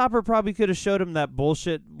 Dennis Hopper probably could have showed him that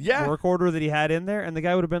bullshit Yeah. work order that he had in there, and the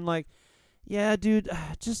guy would have been like, "Yeah, dude,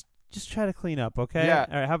 just try to clean up, okay? Yeah.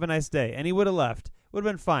 All right, have a nice day." And he would have left. Would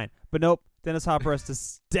have been fine. But nope, Dennis Hopper has to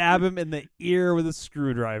stab him in the ear with a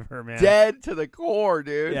screwdriver, man. dead to the core,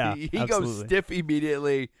 dude. Yeah, he goes absolutely. stiff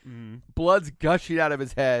immediately. Mhm. Blood's gushing out of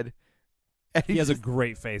his head. And He he's has a just-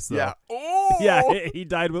 great face, though. yeah. Oh, Yeah, he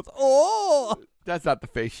died with, oh! That's not the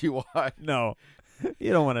face you want. No,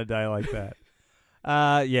 you don't want to die like that.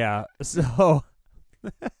 Yeah, so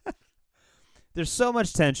there's so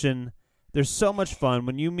much tension. There's so much fun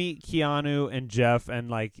when you meet Keanu and Jeff, and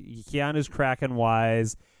like Keanu's cracking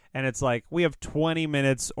wise, and it's like we have 20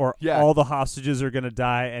 minutes or Yeah. all the hostages are gonna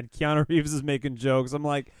die, and Keanu Reeves is making jokes. I'm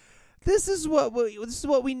like, this is what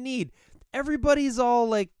we need. Everybody's all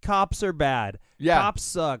like, cops are bad. Yeah, Cops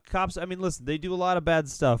suck. Cops. I mean, listen, they do a lot of bad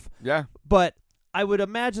stuff. yeah, But I would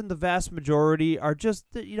imagine the vast majority are just,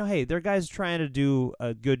 hey, they're guys trying to do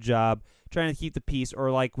a good job, trying to keep the peace, or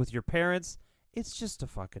like with your parents, it's just a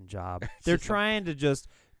fucking job. They're just trying to just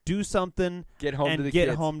do something get home to and the get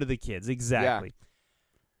kids. home to the kids. Exactly.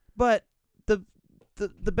 But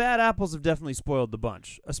the bad apples have definitely spoiled the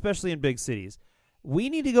bunch, especially in big cities. We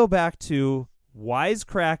need to go back to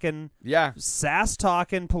wisecracking, Yeah, sass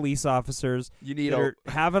talking police officers. you need They're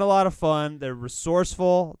having a lot of fun. They're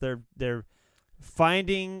resourceful. They're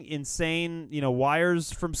finding insane,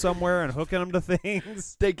 wires from somewhere and hooking them to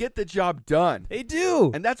things. they get the job done, They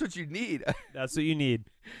do. and that's what you need. That's what you need.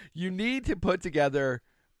 You need to put together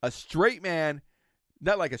a straight man,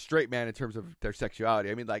 not like a straight man in terms of their sexuality.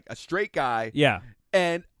 I mean, like a straight guy Yeah.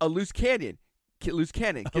 and a loose cannon. Loose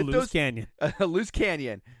cannon. A loose canyon. A loose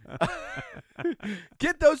canyon.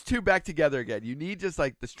 Get those two back together again. You need just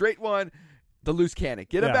like the straight one, the loose cannon.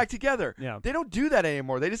 Get them Yeah. back together. Yeah. They don't do that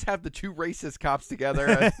anymore. They just have the two racist cops together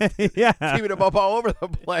and Yeah. teaming them up all over the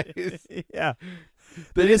place. Yeah. They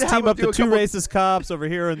They need just to have team them up do the a two couple- racist cops over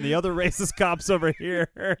here and the other racist cops over here.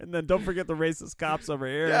 And then don't forget the racist cops over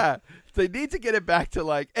here. Yeah. They need to get it back to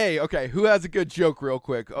like, hey, okay, who has a good joke real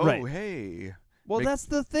quick? Oh, Right. hey. Well, Make- that's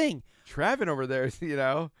the thing. Travin over there,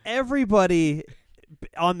 Everybody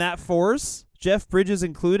on that force, Jeff Bridges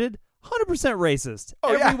included, 100% racist. Oh,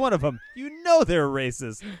 Every yeah. one of them. You know they're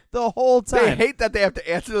racist the whole They time. hate that they have to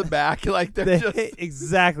answer them back. Like they're They just hate-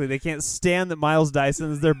 exactly. They can't stand that Miles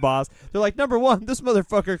Dyson is their boss. They're like, number one, this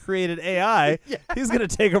motherfucker created AI. Yeah. He's going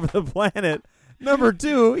to take over the planet. Number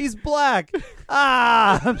two, he's black.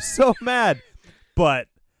 I'm so mad. But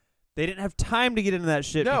they didn't have time to get into that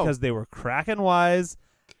shit No. because they were cracking wise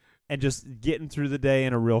and just getting through the day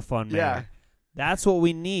in a real fun manner. Yeah. That's what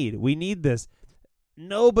we need. We need this.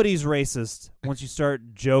 Nobody's racist once you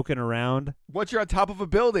start joking around. once you're on top of a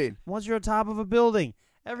building. Once you're on top of a building,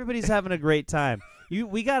 everybody's having a great time.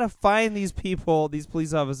 We got to find these people, these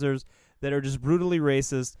police officers that are just brutally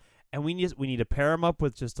racist, and we need to pair them up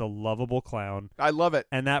with just a lovable clown. I love it.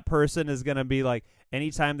 And that person is going to be like,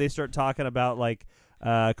 anytime they start talking about like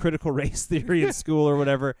critical race theory in school or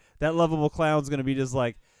whatever, that lovable clown's going to be just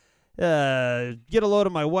like, get a load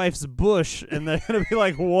of my wife's bush, and they're going to be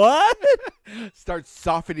like, what? Start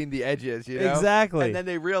softening the edges, you know? Exactly. And then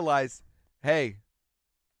they realize, hey,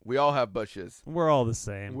 we all have bushes. We're all the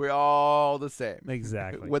same. We're all the same.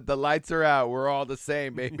 Exactly. When the lights are out, we're all the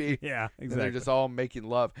same, baby. Yeah, And exactly. they're just all making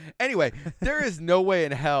love. Anyway, there is no way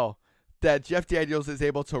in hell that Jeff Daniels is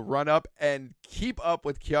able to run up and keep up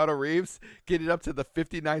with Keanu Reeves, getting up to the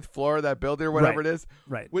 59th floor of that building or whatever Right. it is,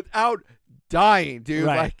 Right. without dying, dude.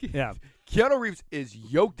 Right. Like, Yeah. Keanu Reeves is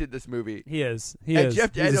yoked in this movie. He is. He and is.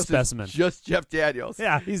 Jeff He's Daniels a specimen. is just Jeff Daniels.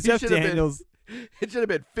 Yeah, he's He Jeff should have been- Daniels. It should have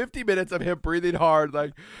been 50 minutes of him breathing hard,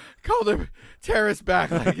 like, call the terrorists back.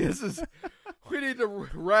 Like, we need to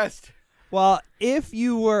rest. Well, if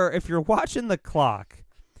you're watching the clock,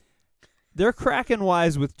 They're cracking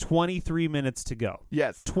wise with 23 minutes to go.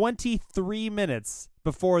 Yes. 23 minutes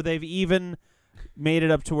before they've even made it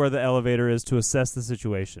up to where the elevator is to assess the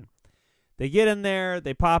situation. They get in there,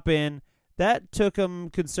 they pop in. That took them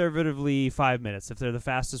conservatively 5 minutes if they're the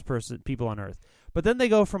fastest people on Earth. But then they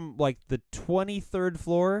go from like the 23rd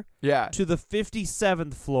floor to the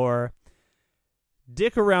 57th floor,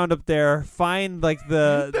 dick around up there, find like find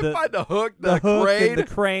the hook, the crane, and the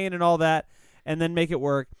crane and all that, and then make it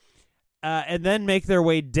work. And then make their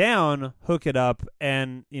way down, hook it up,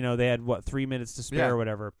 and they had 3 minutes to spare or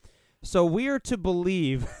whatever. So we are to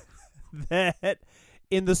believe that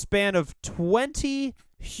in the span of 20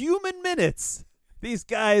 human minutes, these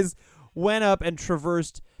guys went up and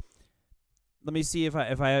traversed. Let me see if I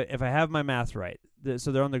have my math right.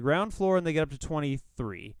 So they're on the ground floor and they get up to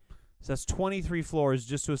 23. So that's 23 floors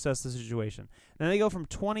just to assess the situation. Then they go from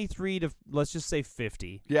 23 to, let's just say,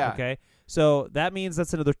 50. Yeah. Okay. So that means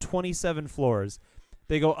that's another 27 floors.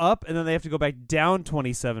 They go up and then they have to go back down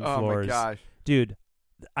 27 floors. Oh my gosh, dude!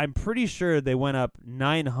 I'm pretty sure they went up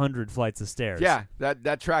 900 flights of stairs. Yeah,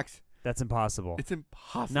 that tracks. That's impossible. It's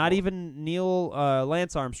impossible. Not even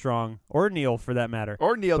Lance Armstrong or Neil for that matter.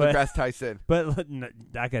 Or Neil deGrasse Tyson. But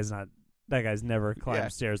that guy's never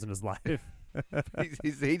climbed stairs in his life.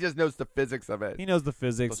 he just knows the physics of it. He knows the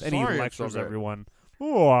physics, The and he science lectures of it. everyone.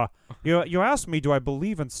 Oh, you asked me, do I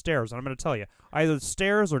believe in stairs? And I'm going to tell you, either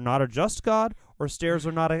stairs are not a just God, or stairs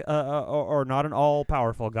are not or not an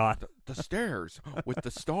all-powerful God. The stairs with the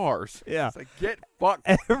stars. Yeah. It's like, get fucked.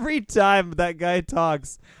 Every time that guy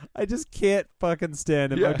talks, I just can't fucking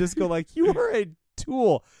stand him. Yeah. I just go like, you are a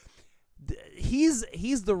tool. He's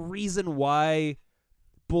the reason why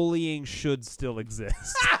bullying should still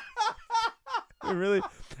exist. Really,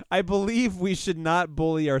 I believe we should not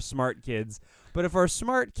bully our smart kids. But if our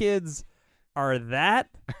smart kids are that,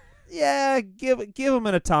 yeah, give them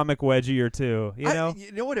an atomic wedgie or two.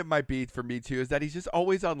 You know what it might be for me too is that he's just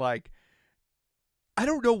always on like, I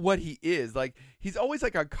don't know what he is. Like he's always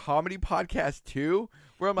like on comedy podcast too,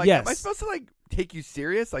 where I'm like, yes. Am I supposed to like take you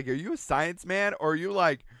serious? Like, are you a science man or are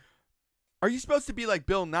you supposed to be like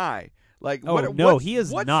Bill Nye? Like, no, he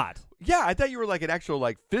is not. Yeah, I thought you were like an actual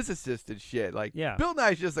like physicist and shit. Like, yeah. Bill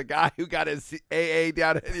Nye's just a guy who got his AA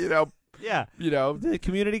down at the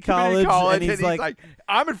community college, and he's like,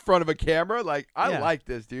 I'm in front of a camera. Like, I like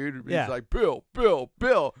this dude. He's like, Bill.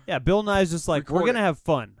 Yeah, Bill Nye's just like, we're gonna have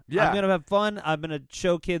fun. Yeah. I'm gonna have fun. I'm gonna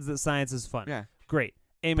show kids that science is fun. Yeah, great.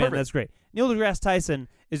 Amen. Perfect. That's great. Neil deGrasse Tyson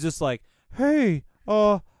is just like, hey,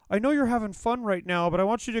 I know you're having fun right now, but I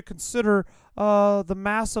want you to consider the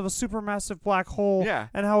mass of a supermassive black hole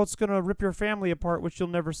and how it's going to rip your family apart, which you'll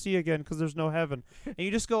never see again because there's no heaven. And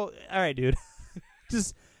you just go, all right, dude.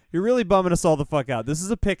 You're really bumming us all the fuck out. This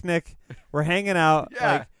is a picnic. We're hanging out.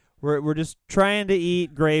 Yeah. Like, we're just trying to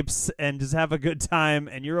eat grapes and just have a good time,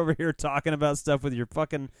 and you're over here talking about stuff with your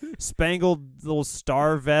fucking spangled little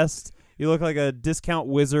star vest. You look like a discount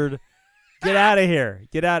wizard. Get out of here.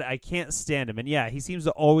 Get out. I can't stand him. And yeah, he seems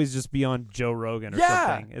to always just be on Joe Rogan or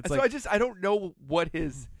something. It's so like, I don't know what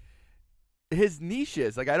his niche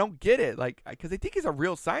is. Like, I don't get it. Like, because I think he's a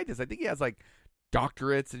real scientist. I think he has like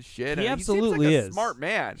doctorates and shit. He and absolutely he seems like is a smart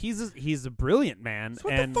man. He's a brilliant man. So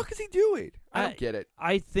what the fuck is he doing? I don't get it.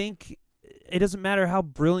 I think it doesn't matter how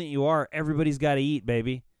brilliant you are. Everybody's got to eat,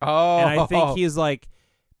 baby. Oh. And I think he's like,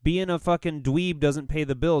 being a fucking dweeb doesn't pay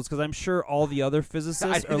the bills, because I'm sure all the other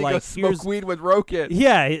physicists are like, smoke weed with Roken.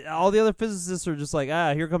 Yeah, all the other physicists are just like,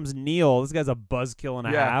 here comes Neil. This guy's a buzzkill and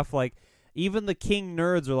a half. Like, even the king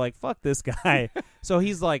nerds are like, fuck this guy. So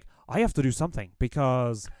he's like, I have to do something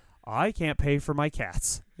because I can't pay for my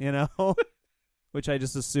cats, Which I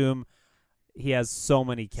just assume he has so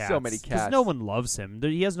many cats. So many cats. Because no one loves him.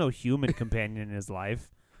 He has no human companion in his life.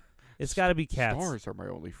 It's got to be cats. Stars are my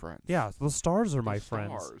only friends. Yeah, the stars are my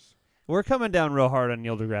friends. We're coming down real hard on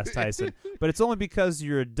Neil deGrasse Tyson, but it's only because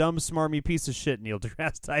you're a dumb, smarmy piece of shit, Neil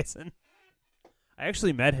deGrasse Tyson. I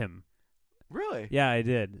actually met him. Really? Yeah, I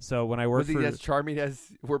did. So when I worked was he as charming as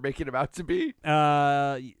we're making him out to be?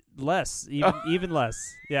 Less, even less.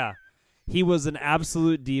 Yeah, he was an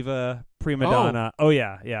absolute diva, prima donna. Oh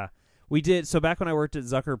yeah. We did. So back when I worked at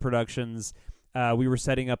Zucker Productions, we were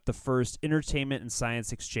setting up the first entertainment and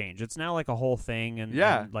science exchange. It's now like a whole thing,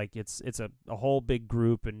 and like it's a whole big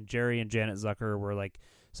group. And Jerry and Janet Zucker were like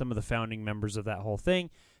some of the founding members of that whole thing.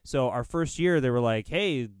 So our first year, they were like,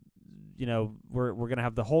 "Hey, we're gonna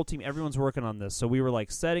have the whole team. Everyone's working on this." So we were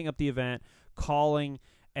like setting up the event, calling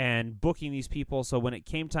and booking these people. So when it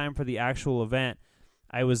came time for the actual event,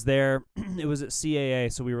 I was there. It was at CAA,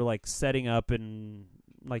 so we were like setting up in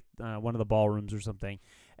like one of the ballrooms or something,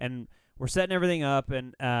 and we're setting everything up,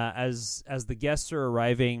 and as the guests are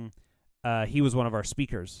arriving, he was one of our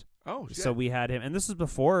speakers. Oh, shit. So we had him, and this was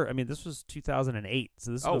before. I mean, this was 2008.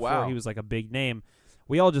 So this is Oh, before wow. he was like a big name.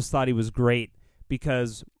 We all just thought he was great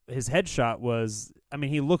because his headshot was. I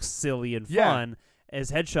mean, he looks silly and Yeah. fun.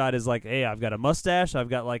 His headshot is like, hey, I've got a mustache. I've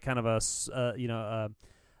got like kind of a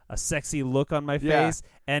sexy look on my Yeah. face,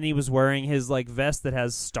 and he was wearing his like vest that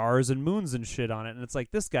has stars and moons and shit on it, and it's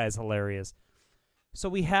like, this guy's hilarious. So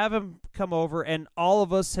we have him come over, and all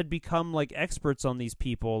of us had become like experts on these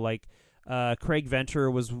people. Like Craig Venter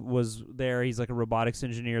was there. He's like a robotics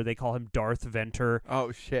engineer. They call him Darth Venter.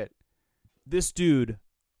 Oh, shit. This dude,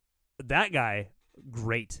 that guy,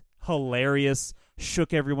 great, hilarious,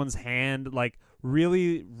 shook everyone's hand, like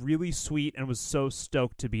really, really sweet, and was so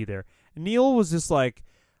stoked to be there. Neil was just like,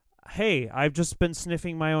 hey, I've just been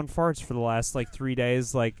sniffing my own farts for the last like 3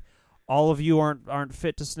 days. Like, all of you aren't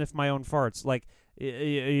fit to sniff my own farts. Like,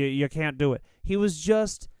 you can't do it. He was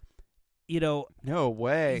just, No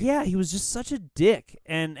way. yeah, he was just such a dick,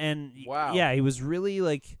 and Wow. yeah, he was really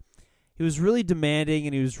like, he was really demanding,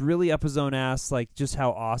 and he was really up his own ass, like just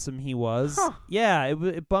how awesome he was. Huh. Yeah,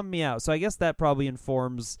 it bummed me out. So I guess that probably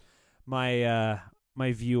informs my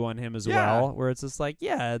my view on him as Yeah. well, where it's just like,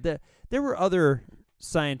 yeah, there were other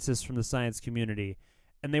scientists from the science community,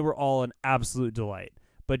 and they were all an absolute delight.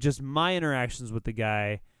 But just my interactions with the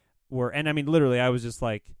guy were, and I mean, literally, I was just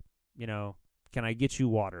like, can I get you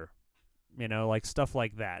water? Like stuff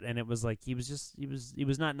like that. And it was like, he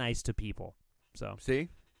was not nice to people. So, See?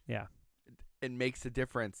 yeah. It makes a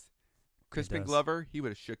difference. Crispin does. Glover, he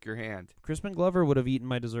would have shook your hand. Crispin Glover would have eaten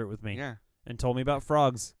my dessert with me Yeah. and told me about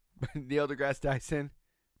frogs. Neil deGrasse Tyson,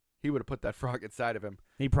 he would have put that frog inside of him.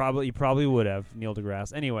 He probably would have, Neil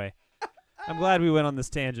deGrasse. Anyway, I'm glad we went on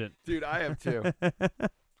this tangent. Dude, I am too.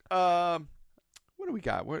 What do we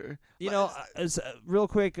got? Real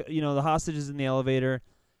quick, the hostages in the elevator.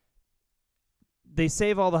 They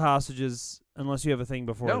save all the hostages unless you have a thing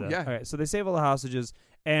before No, that. yeah. All right, so they save all the hostages,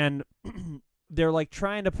 and they're like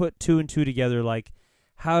trying to put two and two together. Like,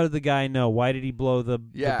 how did the guy know? Why did he blow the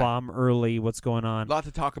bomb early? What's going on? Lot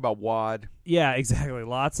to talk about WAD. Yeah, exactly.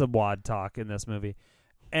 Lots of WAD talk in this movie,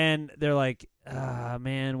 and they're like,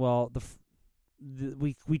 man, well,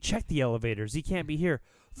 we checked the elevators. He can't be here.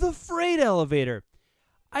 The freight elevator.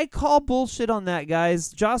 I call bullshit on that, guys.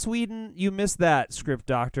 Joss Whedon, you missed that, script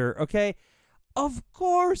doctor. Okay. Of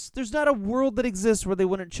course, there's not a world that exists where they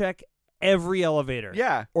wouldn't check every elevator.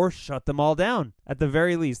 Yeah, Or shut them all down. At the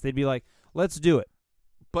very least, they'd be like, let's do it.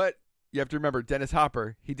 but you have to remember, Dennis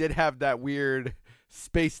Hopper, he did have that weird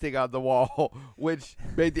space thing on the wall, which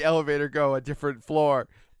made the elevator go a different floor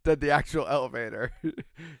than the actual elevator.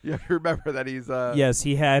 You have to remember that he's... Yes,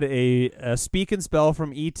 he had a speak and spell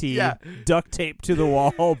from E.T. Yeah. duct taped to the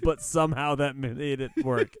wall, but somehow that made it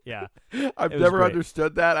work. Yeah. I've it was never great.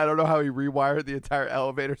 understood that. I don't know how he rewired the entire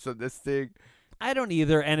elevator so this thing... I don't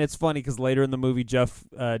either, and it's funny because later in the movie, Jeff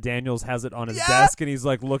Daniels has it on his Yeah. desk, and he's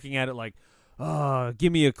like looking at it like,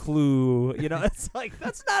 give me a clue. It's like,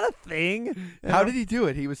 that's not a thing. How did he do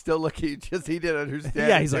it? He was still looking, just he didn't understand.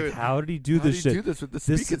 Yeah, it, he's like, dude. how did he do How this did he shit? do this with the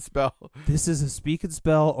This- speak and spell? This is a speak and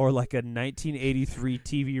spell or like a 1983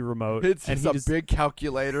 TV remote. It's and just a big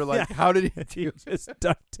calculator. Like, Yeah. how did he he do just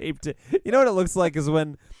duct taped it. You know what it looks like is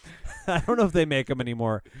when, I don't know if they make them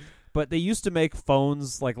anymore, but they used to make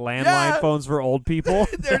phones, like landline Yeah. phones for old people.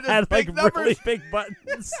 They're that just had like big numbers. really big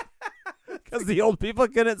buttons. Because the old people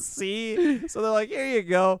couldn't see. So they're like, here you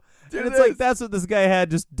go. Do and it's like, this. that's what this guy had,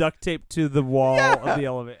 just duct taped to the wall Yeah. of the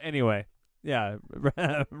elevator. Anyway, yeah,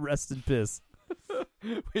 rest in piss.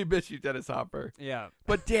 We miss you, Dennis Hopper. Yeah.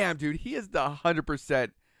 But damn, dude, he is the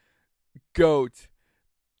 100% GOAT.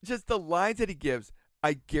 Just the lines that he gives,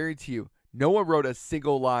 I guarantee you, no one wrote a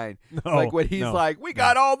single line. No, Like when he's no. like, we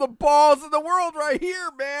got all the balls in the world right here,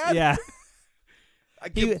 man. Yeah. I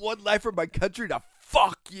give one life for my country to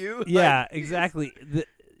fuck you. Yeah, Like, exactly.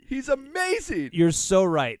 He's amazing. You're so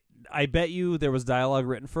right. I bet you there was dialogue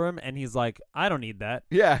written for him, and he's like, I don't need that.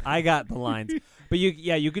 Yeah. I got the lines. But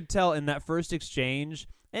you could tell in that first exchange,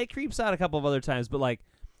 and it creeps out a couple of other times, but like,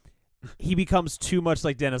 he becomes too much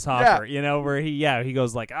like Dennis Hopper, where he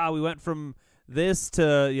goes like, we went from this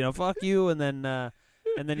to, fuck you, and then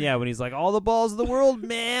when he's like, all the balls of the world,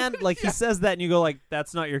 man, like he says that, and you go like,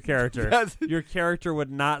 that's not your character. That's- Your character would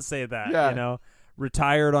not say that, Yeah.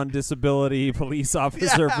 Retired on disability police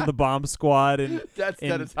officer from the bomb squad That's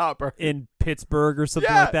Dennis Hopper. in Pittsburgh or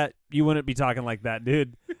something Yeah. like that. You wouldn't be talking like that,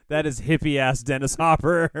 dude. That is hippie ass Dennis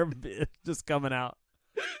Hopper just coming out.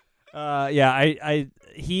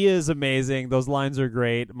 He is amazing. Those lines are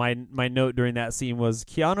great. My note during that scene was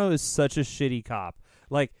Keanu is such a shitty cop.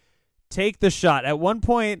 Like, take the shot. At one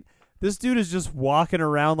point, this dude is just walking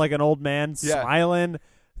around like an old man, Yeah. smiling,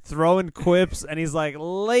 throwing quips, and he's like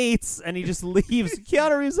late, and he just leaves.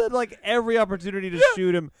 Keanu Reeves had like every opportunity to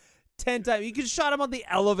shoot him 10 times. You could shot him on the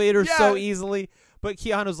elevator so easily, but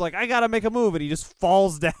Keanu's like, I gotta make a move, and he just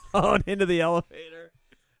falls down into the elevator.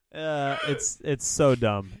 It's so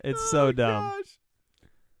dumb. It's so dumb.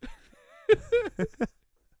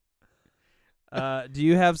 Do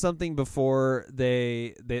you have something before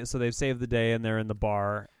they've saved the day and they're in the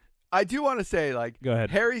bar? I do want to say, like, go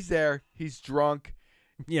ahead. Harry's there. He's drunk.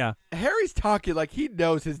 Yeah. Harry's talking like he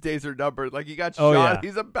knows his days are numbered. Like he got Oh, shot. yeah.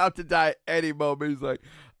 He's about to die any moment. He's like,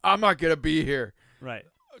 I'm not going to be here Right.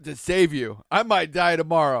 to save you. I might die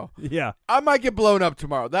tomorrow. Yeah. I might get blown up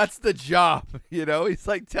tomorrow. That's the job. You know, he's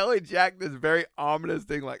like telling Jack this very ominous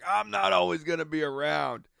thing, like, I'm not always going to be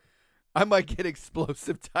around. I might get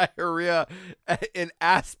explosive diarrhea in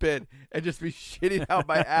Aspen and just be shitting out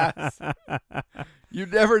my ass. You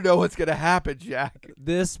never know what's going to happen, Jack.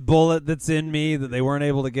 This bullet that's in me that they weren't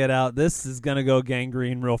able to get out, this is going to go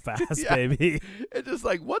gangrene real fast, Yeah. baby. It's just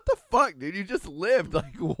like, what the fuck, dude? You just lived.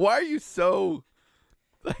 Like, why are you so...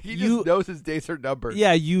 Like, he just knows his days are numbered.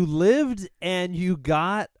 Yeah, you lived and you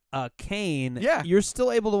got a cane. Yeah. You're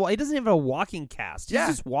still able to walk. He doesn't even have a walking cast. He's Yeah.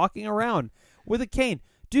 just walking around with a cane.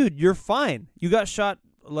 Dude, you're fine. You got shot,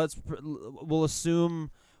 we'll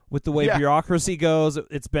assume with the way Yeah. bureaucracy goes,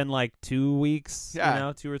 it's been like 2 weeks,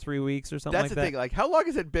 Yeah. 2 or 3 weeks or something That's like the that. thing. Like, how long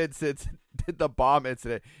has it been since the bomb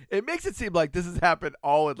incident? It makes it seem like this has happened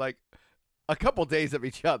all in, like, a couple days of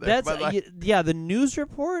each other. That's But, like, yeah. The news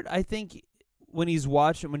report, I think, when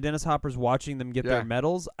Dennis Hopper's watching them get Yeah. their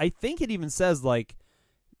medals, I think it even says like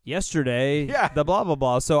yesterday, Yeah. the blah blah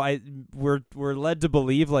blah. So we're led to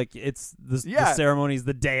believe like it's the ceremony's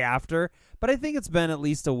the day after, but I think it's been at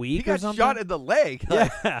least a week. he got or something. shot in the leg. Like,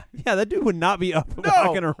 Yeah, yeah. That dude would not be up no,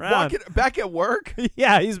 walking around. back at work.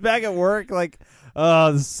 Yeah, he's back at work. Like,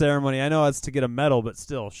 oh, this ceremony. I know it's to get a medal, but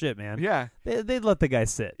still, shit, man. Yeah, They'd let the guy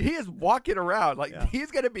sit. he is walking around like he's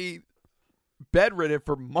gonna be bedridden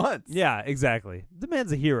for months. Yeah, exactly. The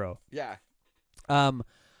man's a hero. Yeah.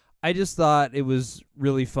 I just thought it was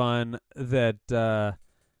really fun that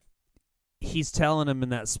he's telling him in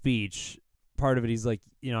that speech, part of it, he's like,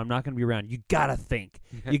 I'm not going to be around. You got to think.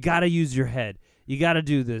 You got to use your head. You got to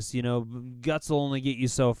do this. Guts will only get you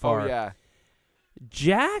so far. Oh, yeah.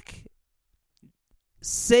 Jack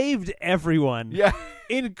saved everyone, Yeah.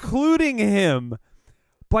 including him,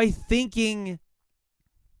 by thinking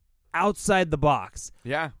outside the box.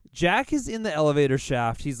 Yeah. Jack is in the elevator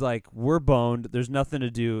shaft. He's like, we're boned. There's nothing to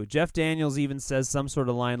do. Jeff Daniels even says some sort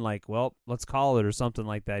of line like, well, let's call it or something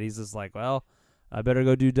like that. He's just like, well, I better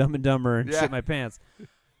go do Dumb and Dumber and shit my pants.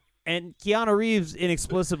 And Keanu Reeves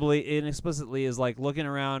inexplicably is like looking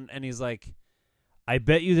around and he's like, I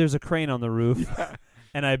bet you there's a crane on the roof. Yeah.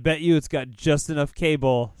 And I bet you it's got just enough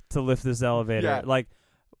cable to lift this elevator. Yeah. Like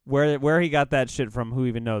where he got that shit from, who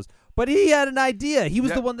even knows. But he had an idea. He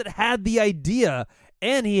was the one that had the idea.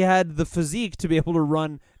 And he had the physique to be able to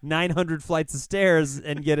run 900 flights of stairs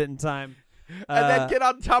and get it in time. And then get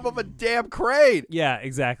on top of a damn crane. Yeah,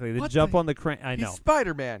 exactly. The jump on the crane. I know. He's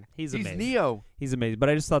Spider-Man. He's He's amazing. Neo. He's amazing. But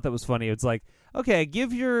I just thought that was funny. It's like, okay,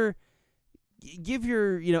 give your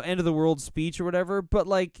end of the world speech or whatever, but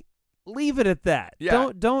like leave it at that.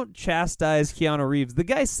 Yeah. Don't chastise Keanu Reeves. The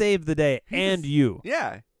guy saved the day and you.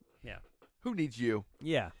 Yeah. Yeah. Who needs you?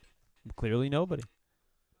 Yeah. Clearly nobody.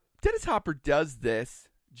 Dennis Hopper does this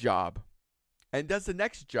job and does the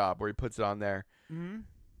next job where he puts it on there. Mm-hmm.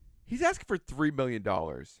 He's asking for $3 million.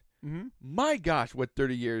 Mm-hmm. My gosh, what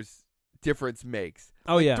 30 years difference makes.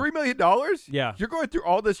 Oh, yeah. $3 million? Yeah. You're going through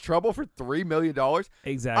all this trouble for $3 million?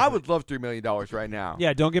 Exactly. I would love $3 million right now.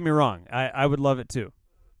 Yeah, don't get me wrong. I would love it too.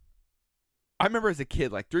 I remember as a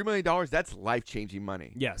kid, like $3 million, that's life-changing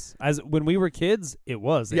money. Yes. When we were kids, it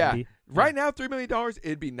was, Yeah. Andy. Right now, $3 million,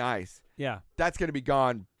 it'd be nice. Yeah. That's going to be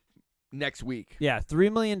gone next week. Yeah,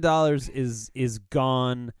 $3 million is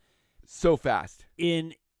gone So fast.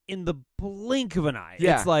 in the blink of an eye.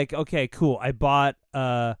 Yeah. It's like, okay, cool. I bought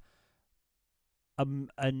a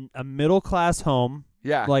middle class home.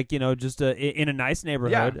 Yeah. Like, just in a nice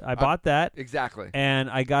neighborhood. Yeah. I bought that Exactly. and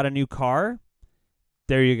I got a new car.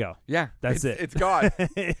 There you go. Yeah. That's it. it. It's gone.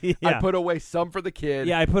 Yeah. I put away some for the kid.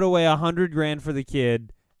 Yeah, I put away $100,000 for the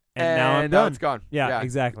kid, and now I'm done. It's gone. Yeah,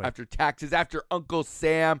 exactly. After taxes, after Uncle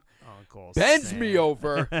Sam Uncle bends Sam. me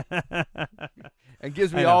over and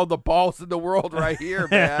gives I me know. all the balls in the world right here,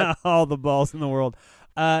 man. All the balls in the world.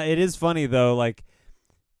 It is funny though. Like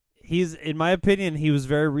in my opinion, he was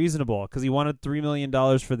very reasonable because he wanted $3 million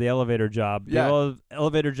for the elevator job. Yeah. The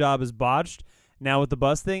elevator job is botched. Now with the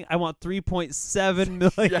bus thing, I want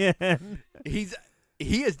 $3.7 million.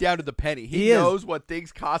 he is down to the penny. He He is. knows what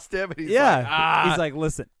things cost him. And he's yeah. like, ah. He's like,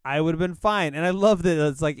 listen, I would have been fine. And I love that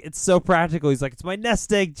it's like, it's so practical. He's like, it's my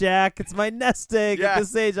nest egg, Jack. It's my nest egg. Yeah. At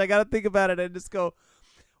this age, I got to think about it. And just go,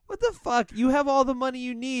 what the fuck? You have all the money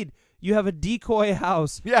you need. You have a decoy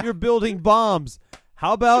house. Yeah. You're building bombs.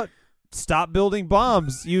 How about stop building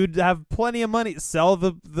bombs? You'd have plenty of money. Sell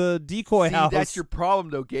the decoy See, house. that's your problem,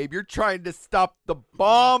 though, Gabe. You're trying to stop the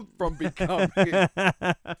bomb from becoming.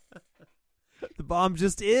 The bomb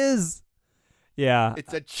just is. Yeah.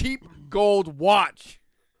 It's a cheap gold watch.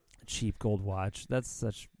 Cheap gold watch. That's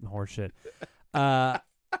such horseshit.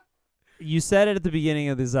 You said it at the beginning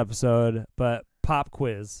of this episode, but pop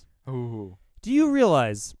quiz. Ooh. Do you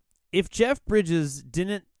realize if Jeff Bridges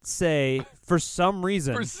didn't say, for some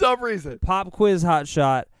reason, pop quiz hot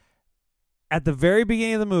shot at the very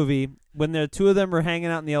beginning of the movie when the two of them are hanging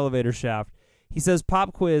out in the elevator shaft, he says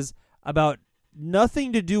pop quiz about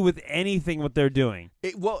nothing to do with anything what they're doing.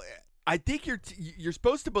 Well, I think you're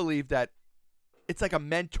supposed to believe that it's like a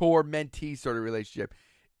mentor-mentee sort of relationship.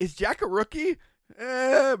 Is Jack a rookie?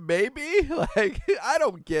 Maybe. Like, I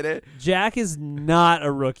don't get it. Jack is not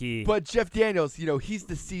a rookie. But Jeff Daniels, he's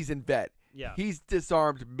the seasoned vet. Yeah. He's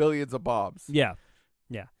disarmed millions of bombs. Yeah.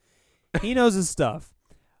 Yeah. He knows his stuff.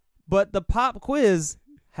 But the pop quiz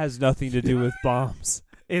has nothing to do with bombs.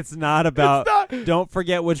 It's not about don't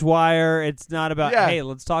forget which wire. It's not about, hey,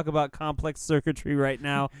 let's talk about complex circuitry right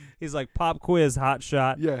now. He's like, pop quiz, hot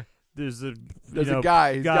shot. Yeah. There's a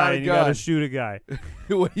guy. He's got a and gun. you got to shoot a guy.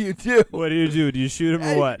 What do you do? What do you do? Do you shoot him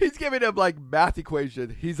or what? He's giving him like math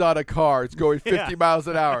equation. He's on a car. It's going 50 miles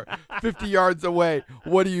an hour, 50 yards away.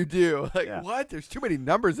 What do you do? Like, what? There's too many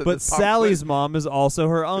numbers in but this pop Sally's quiz. mom is also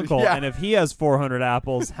her uncle. Yeah. And if he has 400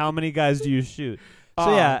 apples, how many guys do you shoot?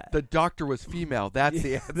 So, the doctor was female. That's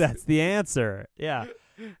the answer. That's the answer. Yeah.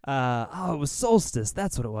 It was Solstice.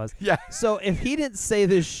 That's what it was. Yeah. So if he didn't say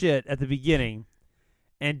this shit at the beginning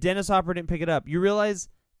and Dennis Hopper didn't pick it up, you realize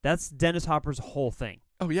that's Dennis Hopper's whole thing.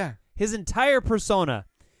 Oh, yeah. His entire persona.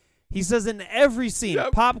 He says in every scene,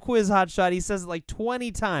 pop quiz hot shot, he says it like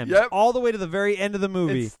 20 times, all the way to the very end of the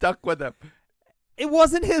movie. It's stuck with him. It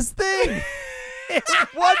wasn't his thing. It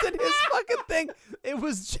wasn't his fucking thing. It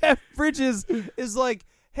was Jeff Bridges is like,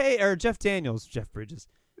 hey, or Jeff Daniels, Jeff Bridges.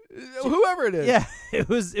 Whoever it is. Yeah, it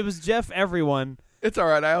was Jeff everyone. It's all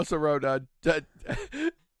right. I also wrote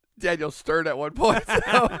Daniel Stern at one point.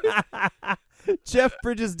 So. Jeff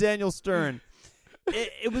Bridges, Daniel Stern.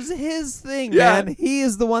 It was his thing, yeah. man. He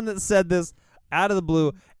is the one that said this out of the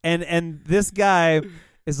blue. And this guy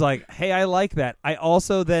is like, hey, I like that. I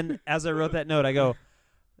also then, as I wrote that note, I go,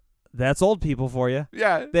 that's old people for you.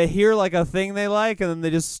 Yeah. They hear like a thing they like, and then they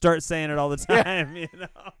just start saying it all the time, you know?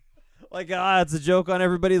 Like, it's a joke on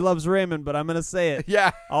Everybody Loves Raymond, but I'm going to say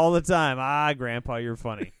it all the time. Grandpa, you're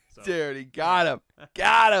funny. So. Dude, he got him.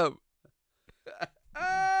 Got him.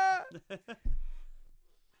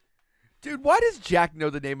 Dude, why does Jack know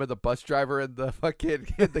the name of the bus driver in the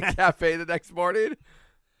cafe the next morning?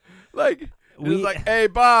 Like, he's like, hey,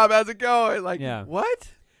 Bob, how's it going? Like,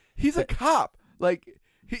 what? He's a cop. Like,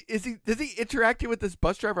 does he interacting with this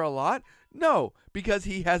bus driver a lot? No, because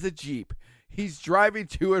he has a Jeep. He's driving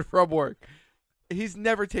to and from work. He's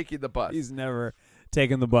never taking the bus. He's never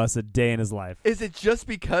taken the bus a day in his life. Is it just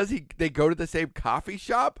because they go to the same coffee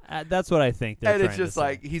shop? That's what I think. And it's just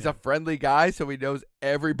like he's a friendly guy, so he knows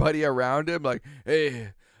everybody around him. Like,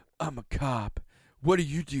 hey, I'm a cop. What do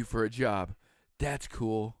you do for a job? That's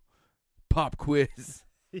cool. Pop quiz.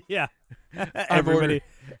 Yeah.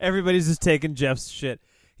 Everybody's just taking Jeff's shit.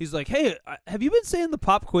 He's like, hey, have you been saying the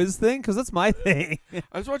pop quiz thing? Because that's my thing.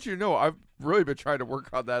 I just want you to know, I've really been trying to work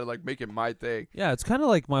on that and like make it my thing. Yeah, it's kind of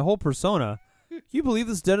like my whole persona. Can you believe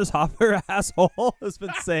this Dennis Hopper asshole has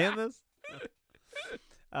been saying this?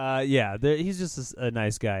 He's just a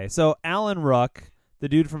nice guy. So Alan Ruck, the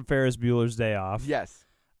dude from Ferris Bueller's Day Off. Yes.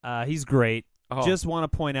 He's great. Oh. Just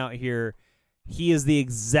want to point out here, he is the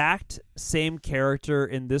exact same character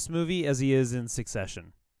in this movie as he is in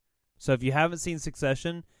Succession. So if you haven't seen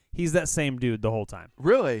Succession, he's that same dude the whole time.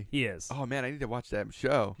 Really? He is. Oh, man, I need to watch that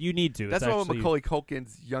show. You need to. That's one of Macaulay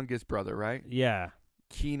Culkin's youngest brother, right? Yeah.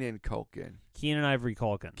 Keenan Culkin. Keenan Ivory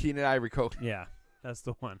Culkin. Yeah, that's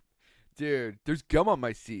the one. Dude, there's gum on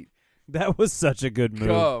my seat. That was such a good move.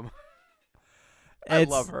 Gum. I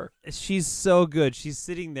love her. She's so good. She's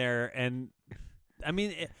sitting there, and I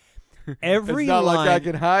mean, every it's not line, like I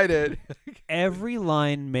can hide it. Every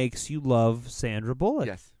line makes you love Sandra Bullock.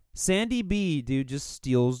 Yes. Sandy B, dude, just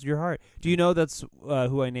steals your heart. Do you know that's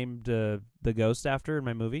who I named the ghost after in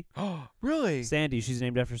my movie? Oh, really? Sandy. She's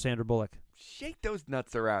named after Sandra Bullock. Shake those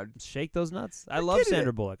nuts around. Shake those nuts. I love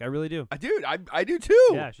Sandra Bullock. I really do. I do. I do too.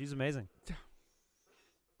 Yeah, she's amazing.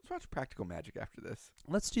 watch Practical Magic after this.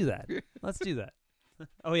 Let's do that. Let's do that.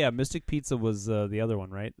 Oh yeah, Mystic Pizza was the other one,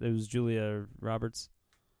 right? It was Julia Roberts.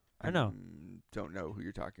 I know. Don't know who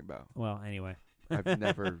you're talking about. Well, anyway, I don't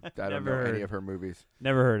know any of her movies.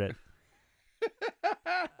 never heard it.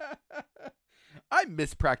 I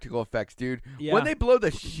miss practical effects, dude. Yeah. When they blow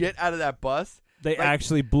the shit out of that bus, They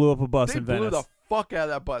actually blew up a bus they in blew Venice. the fuck out of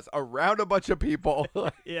that bus around a bunch of people.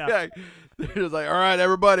 Yeah. They're just like, all right,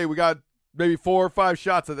 everybody, we got maybe 4 or 5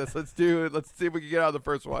 shots of this. Let's do it. Let's see if we can get out of the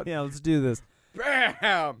first one. Yeah, let's do this.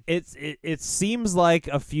 Bam! It seems like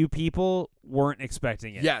a few people weren't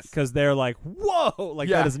expecting it. Yes. Because they're like, whoa! Like,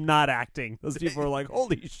 Yeah. that is not acting. Those people are like,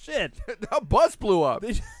 holy shit. A bus blew up.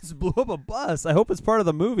 They just blew up a bus. I hope it's part of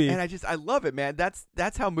the movie. And I love it, man.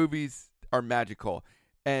 That's how movies are magical.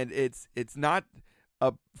 And it's not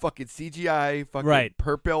a fucking CGI fucking Right.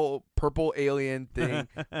 purple alien thing.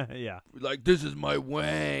 Yeah. Like, this is my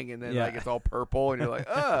wang, and then Yeah. like it's all purple, and you're like,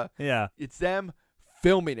 Yeah. it's them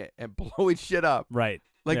filming it and blowing shit up Right.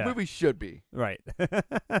 like Yeah. movies should be. Right.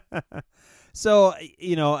 So,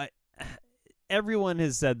 everyone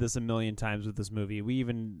has said this a million times with this movie. We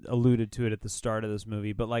even alluded to it at the start of this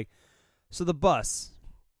movie. But, so the bus,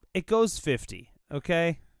 it goes 50,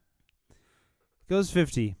 okay? It goes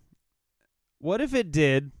 50. What if it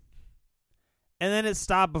did, and then it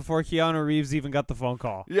stopped before Keanu Reeves even got the phone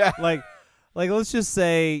call? Yeah. Like, let's just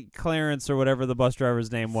say Clarence or whatever the bus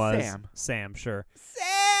driver's name was. Sam, Sure.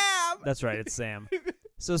 Sam. That's right, it's Sam.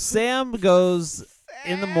 So Sam goes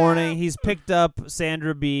in the morning. He's picked up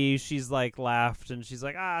Sandra Bee. She's laughed, and she's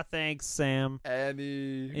like, thanks, Sam.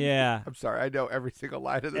 Annie. Yeah, I'm sorry. I know every single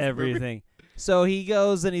line of this movie. everything. So he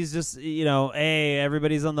goes, and he's just, hey,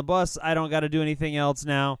 everybody's on the bus. I don't got to do anything else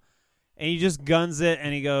now. And he just guns it,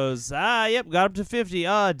 and he goes, yep, got up to 50.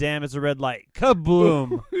 Damn, it's a red light.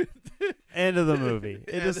 Kaboom. End of the movie.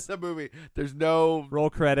 It It's a movie. There's no roll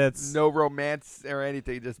credits. no romance or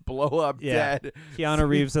anything. Just blow up Yeah. dead. Keanu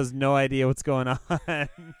Reeves has no idea what's going on.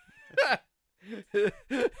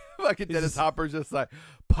 Fucking Dennis just- Hopper's just like,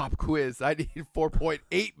 pop quiz. I need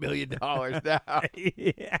 $4.8 million now.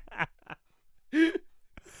 Yeah.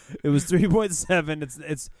 It was 3.7.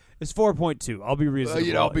 It's 4.2. I'll be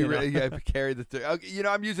reasonable. I'll be really carry the thing. Okay,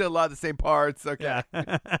 I'm using a lot of the same parts. Okay.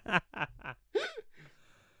 Yeah.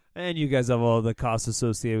 And you guys have all the costs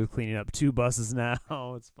associated with cleaning up 2 buses now.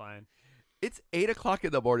 It's fine. It's 8:00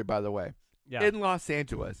 in the morning, by the way, Yeah. in Los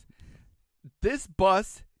Angeles. This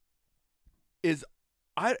bus is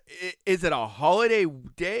it a holiday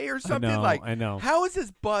day or something? I know. How is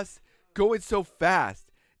this bus going so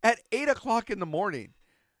fast at 8:00 in the morning?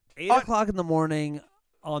 8:00 in the morning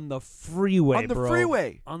on the freeway, On the bro.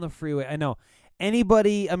 freeway. On the freeway. I know.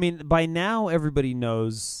 Anybody, by now everybody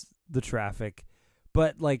knows the traffic.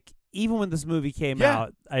 But even when this movie came Yeah.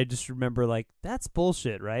 out, I just remember that's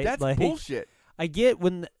bullshit, right? That's bullshit. I get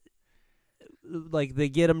when they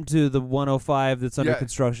get them to the 105 that's under Yeah.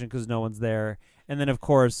 construction because no one's there, and then of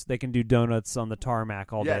course they can do donuts on the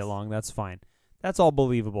tarmac all day Yes. long. That's fine. That's all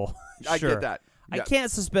believable. I Sure. get that. I Yeah.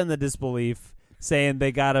 can't suspend the disbelief saying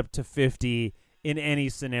they got up to 50 in any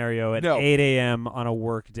scenario at No. 8 a.m. on a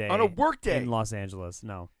work day. On a work day. in Los Angeles.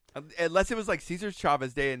 No. Unless it was like Cesar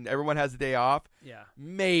Chavez Day and everyone has a day off. Yeah.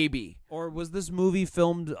 Maybe. Or was this movie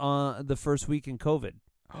filmed the first week in COVID?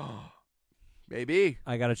 Maybe.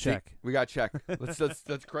 I gotta See, check. we got to check.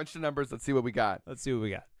 Let's crunch the numbers. Let's see what we got. Let's see what we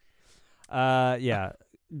got. Yeah.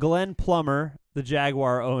 Glenn Plummer, the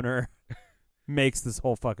Jaguar owner, makes this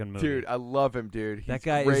whole fucking movie. Dude, I love him, dude. He's That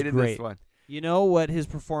guy great is in great. this one. You know what his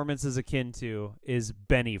performance is akin to is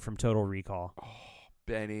Benny from Total Recall. Oh,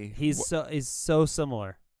 Benny. He's so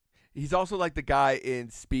similar. He's also like the guy in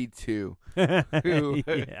Speed 2. Who,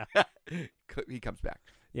 Yeah. He comes back.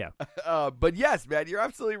 Yeah. But yes, man, you're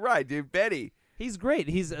absolutely right, dude. Benny. He's great.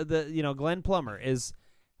 He's Glenn Plummer is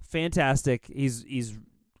fantastic. He's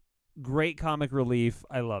great comic relief.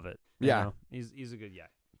 I love it. You Yeah. know? He's a good guy.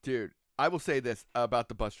 Dude, I will say this about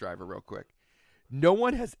the bus driver real quick. No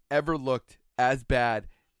one has ever looked as bad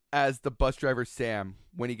as the bus driver Sam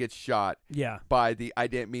when he gets shot Yeah. by the I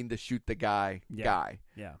didn't mean to shoot the guy.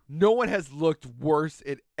 Yeah. No one has looked worse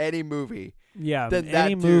in any movie. Yeah. Than Any that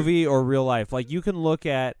dude. movie or real life. You can look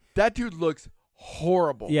at That dude looks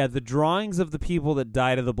horrible. the drawings of the people that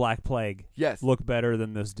died of the Black Plague Yes. look better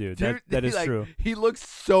than this dude. Dude, That is like, true. He looks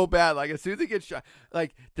so bad. Like as soon as he gets shot,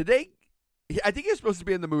 like did they I think he was supposed to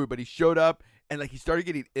be in the movie, but he showed up and like he started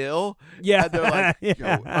getting ill. Yeah. And they're like,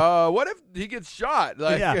 Yeah. what if he gets shot?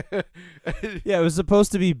 Like, Yeah. Yeah, it was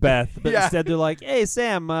supposed to be Beth, but Yeah. instead they're like, "Hey,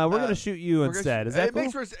 Sam, we're gonna shoot you we're gonna instead." sh- Is that it cool?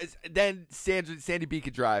 makes then Sandy B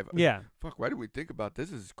could drive. Yeah. Fuck, why did we think about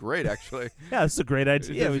this? This is great, actually. Yeah, that's a great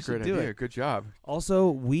idea. That's we a should great do idea. it. Good job. Also,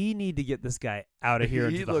 we need to get this guy out of here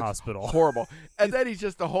He into the looks hospital. Horrible. And then he's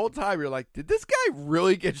just the whole time you're like, did this guy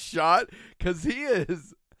really get shot? Because he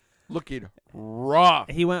is looking rough.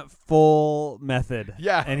 He went full method.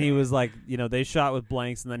 Yeah. And he was like, they shot with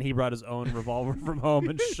blanks, and then he brought his own revolver from home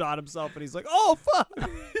and shot himself, and he's like, "Oh, fuck."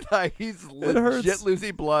 Like he's It hurts. legit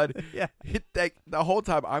losing blood. Yeah. The whole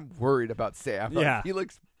time I'm worried about Sam. Like, Yeah. he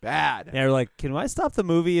looks bad. Yeah, we're like, "Can I stop the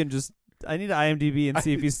movie and just, I need to IMDb and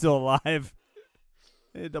see if he's still alive."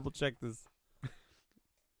 I need to double check this.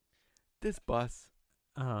 This bus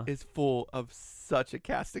Uh-huh. is full of such a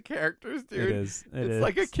cast of characters, dude. It is. It's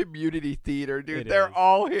like a community theater, dude. It They're is.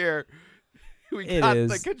 all here. We It got the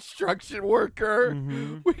is. construction worker.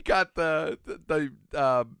 Mhm. We got the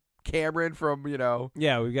Cameron from,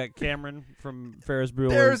 Yeah, we've got Cameron from Ferris Bueller.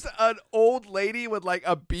 There's an old lady with like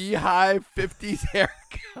a beehive 50s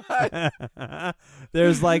haircut.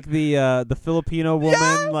 There's like the Filipino woman,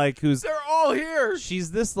 Yeah. like who's They're all here.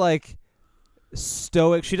 she's this like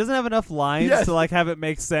stoic. She doesn't have enough lines Yes. to like have it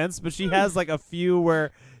make sense, but she has like a few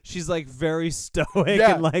where she's like very stoic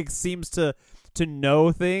Yeah. and like seems to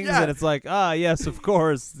know things, Yeah. and it's like, yes, of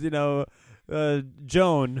course,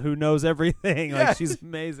 Joan who knows everything. Yeah. Like she's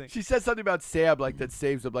amazing. She said something about Sam like that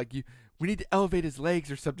saves him. Like we need to elevate his legs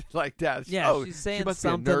or something like that. Yeah, she she's saying must be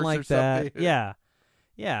a something nurse or like that. something. Yeah,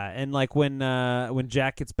 yeah, and like when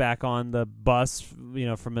Jack gets back on the bus,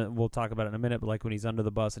 we'll talk about it in a minute. But like when he's under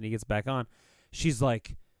the bus and he gets back on, she's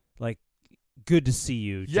like, "Good to see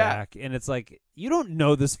you, Yeah. Jack," and it's like you don't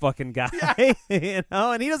know this fucking guy,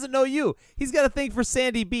 and he doesn't know you. He's got a thing for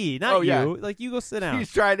Sandy B, not Oh, yeah. you. Like you go sit down.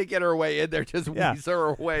 He's trying to get her way in there, just Yeah. weasel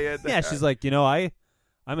her way in there. Yeah, she's like,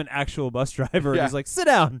 I'm an actual bus driver. And Yeah. he's like, "Sit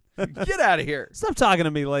down. Get out of here. Stop talking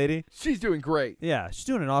to me, lady." She's doing great. Yeah, she's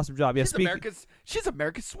doing an awesome job. Yeah, She's America's She's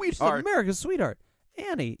sweetheart. America's sweetheart.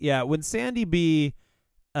 Annie. Yeah, when Sandy B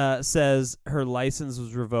says her license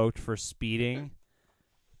was revoked for speeding,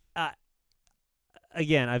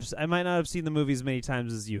 again, I might not have seen the movie as many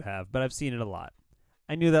times as you have, but I've seen it a lot.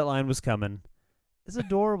 I knew that line was coming. It's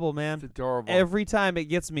adorable, man. It's adorable. Every time it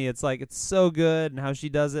gets me, it's like it's so good, and how she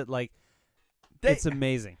does it, like it's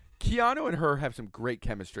amazing. Keanu and her have some great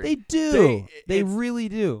chemistry. They do. They it's really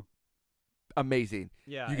do. amazing.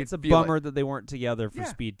 Yeah, You can it's a feel it. bummer that they weren't together for Yeah.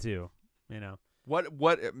 Speed 2.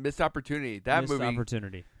 What a missed opportunity. That Missed movie.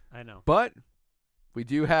 opportunity. I know. But we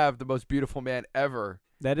do have the most beautiful man ever.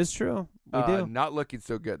 That is true. We do. Not looking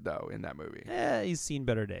so good though in that movie. He's seen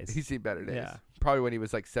better days. He's seen better days. Yeah. Probably when he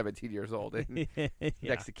was like 17 years old and yeah.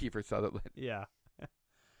 next to Kiefer Sutherland. Yeah.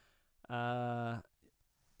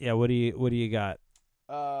 Yeah. What do you got?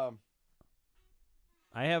 I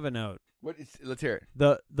have a note. Let's hear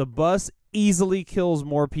it. The bus easily kills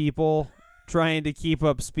more people trying to keep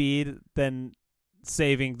up speed than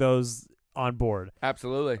saving those on board.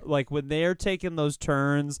 Absolutely. Like when they're taking those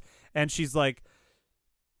turns, and she's like,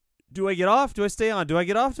 "Do I get off? Do I stay on? Do I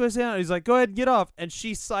get off? Do I stay on?" He's like, "Go ahead and get off." And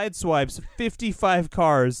she sideswipes 55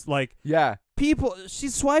 cars. Like Yeah. people,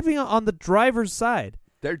 she's swiping on the driver's side.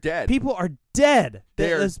 They're dead. People are dead.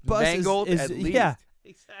 They're This bus mangled is, at least. Yeah,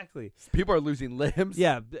 exactly. People are losing limbs.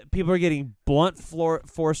 Yeah, people are getting blunt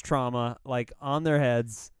force trauma like on their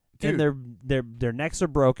heads, Dude. and their necks are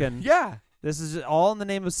broken. Yeah. This is all in the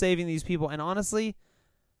name of saving these people. And honestly,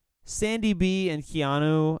 Sandy B and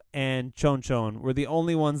Keanu and Chon Chon were the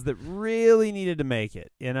only ones that really needed to make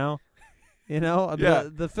it. Yeah.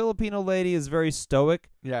 The Filipino lady is very stoic.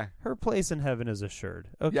 Yeah. Her place in heaven is assured.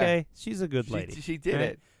 Okay, she's a good She- lady. She did right?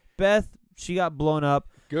 it. Beth, she got blown up.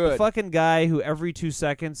 The Good. fucking guy who every 2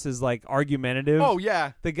 seconds is like argumentative. Oh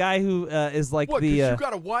yeah. The guy who is like What? 'Cause the you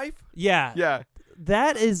got a wife? yeah. Yeah.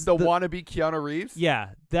 That is The wannabe Keanu Reeves. Yeah,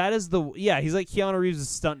 that is he's like Keanu Reeves'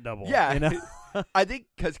 stunt double. Yeah. You know? I think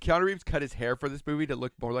because Keanu Reeves cut his hair for this movie to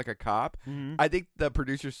look more like a cop. Mhm. I think the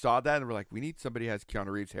producers saw that and were like, "We need somebody who has Keanu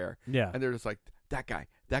Reeves' hair." Yeah. And they're just like, "That guy.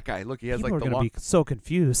 Look, he has People like are the gonna long." be so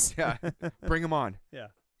confused. Yeah. Bring him on,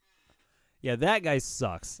 Yeah, that guy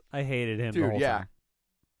sucks. I hated him the dude. whole Yeah. time.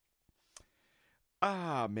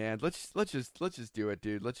 Ah man, let's just do it,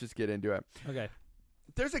 dude. Let's just get into it. Okay.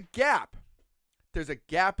 There's a gap. There's a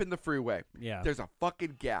gap in the freeway. Yeah. There's a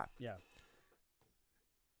fucking gap. Yeah.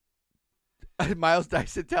 Miles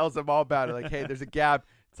Dyson tells them all about it. Like, hey, there's a gap.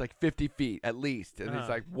 It's like 50 feet at least. And he's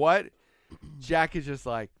like, what? Jack is just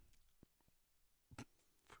like,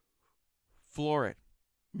 floor it.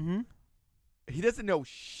 Mm-hmm. He doesn't know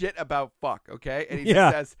shit about fuck, okay? And he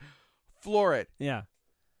Yeah. just says, floor it. Yeah.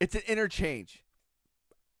 It's an interchange.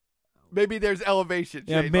 Maybe there's elevation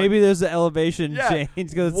Yeah, change. maybe there's an elevation Yeah. change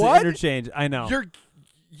because it's What? an interchange. I know.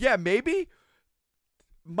 Yeah, maybe.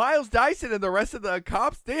 Miles Dyson and the rest of the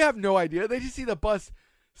cops, they have no idea. They just see the bus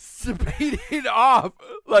speeding off.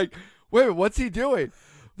 Like, wait a minute, what's he doing?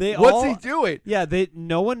 What's he doing? Yeah,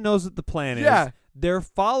 no one knows what the plan is. Yeah. They're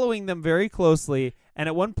following them very closely, and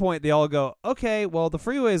at one point they all go, okay, well, the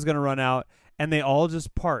freeway is going to run out, and they all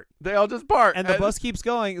just part. They all just part. And the bus keeps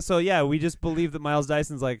going. So, yeah, we just believe that Miles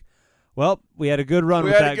Dyson's like, well, we had a good run we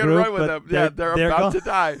with had that a good group, run with but them. Yeah, they're about gone. to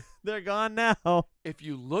die. They're gone now. If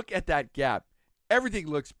you look at that gap, everything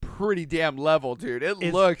looks pretty damn level, dude.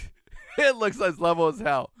 It looks as level as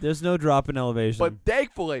hell. There's no drop in elevation. But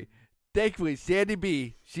thankfully, Sandy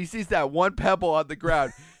B, she sees that one pebble on the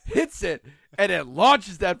ground, hits it, and it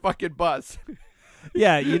launches that fucking bus.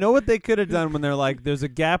 Yeah, you know what they could have done when they're like, there's a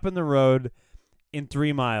gap in the road in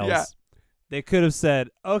 3 miles? Yeah. They could have said,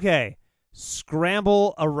 okay,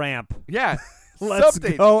 scramble a ramp. Yeah. Let's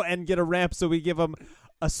something. go and get a ramp so we give them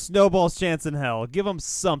a snowball's chance in hell. Give them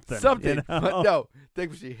something. Something. You know? But no,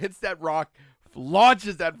 thankfully she hits that rock,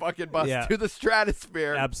 launches that fucking bus Yeah. to the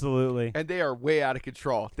stratosphere. Absolutely. And they are way out of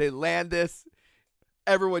control. They land this.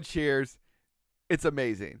 Everyone cheers. It's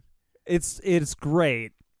amazing. It's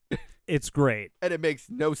great. It's great. And it makes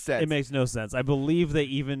no sense. It makes no sense. I believe they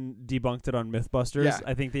even debunked it on Mythbusters. Yeah.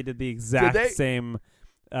 I think they did the exact they? same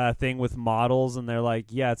thing with models, and they're like,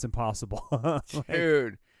 yeah, it's impossible. Like,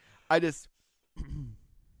 Dude,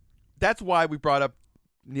 that's why we brought up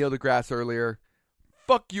Neil deGrasse earlier.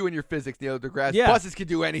 Fuck you and your physics, Neil deGrasse. Yeah. Buses can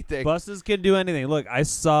do anything. buses can do anything. Look, I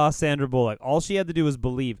saw Sandra Bullock. All she had to do was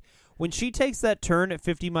believe. When she takes that turn at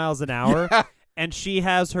 50 miles an hour Yeah. and she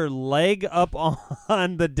has her leg up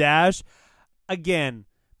on the dash, again,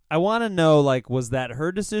 I want to know, like, was that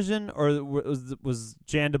her decision, or was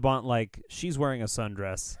Jan DeBont like, she's wearing a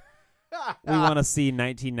sundress? We want to see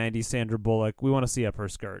 1990 Sandra Bullock. We want to see up her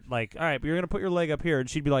skirt. Like, all right, but you're going to put your leg up here. And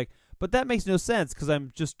she'd be like, but that makes no sense because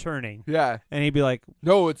I'm just turning. Yeah. And he'd be like,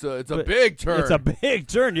 No, it's a But big turn. it's a big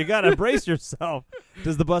turn. You got to brace yourself.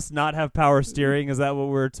 Does the bus not have power steering? Is that what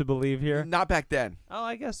we're to believe here? Not back then. Oh,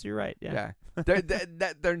 I guess you're right. Yeah.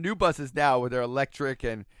 They're new buses now where they're electric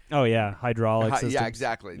and Oh, yeah. Hydraulic systems. yeah,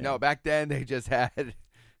 exactly. Yeah. No, back then they just had it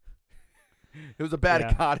was a bad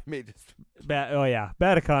Yeah. economy. Just Oh, yeah.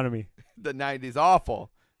 Bad economy. the 90s, awful.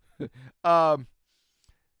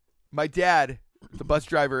 My dad, the bus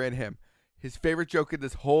driver in him, his favorite joke in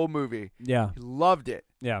this whole movie. Yeah. He loved it.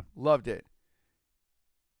 Yeah. Loved it.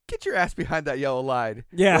 Get your ass behind that yellow line.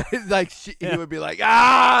 Yeah. Like he Yeah. would be like,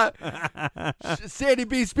 ah, Sandy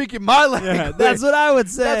B speaking my language. Yeah, that's what I would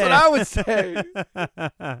say. That's what I would say.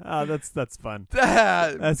 Oh, that's fun.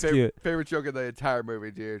 That's cute. Favorite joke of the entire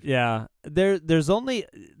movie, dude. Yeah. There's only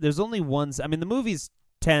one. I mean, the movie's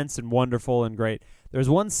tense and wonderful and great. There's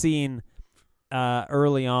one scene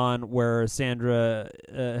early on where Sandra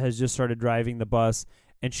has just started driving the bus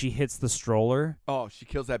and she hits the stroller. Oh, she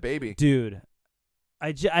kills that baby. Dude,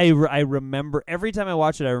 I remember every time I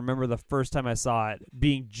watch it, I remember the first time I saw it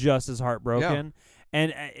being just as heartbroken.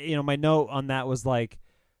 And my note on that was like,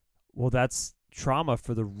 well, that's trauma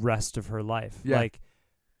for the rest of her life. Yeah. Like,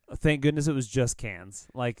 thank goodness it was just cans.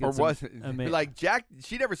 Like, Or it's was it? ama- Like Jack,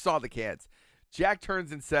 she never saw the cans. Jack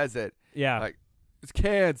turns and says it. yeah. Like, it's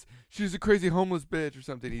cans. She's a crazy homeless bitch or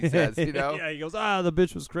something, he says, you know? Yeah, he goes, the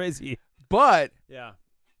bitch was crazy. But Yeah.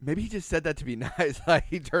 maybe he just said that to be nice. Like,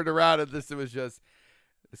 he turned around and it was just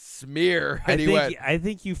a smear. And he went, I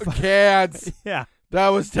think you cans. yeah. That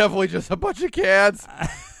was definitely just a bunch of cans.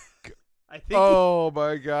 I think Oh,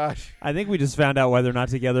 my gosh. I think we just found out why they're not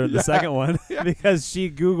together in the Yeah. second one Yeah. because she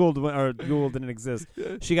Googled Google didn't exist.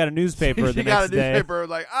 She got a newspaper She the got next a day. newspaper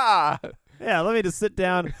like, Yeah, let me just sit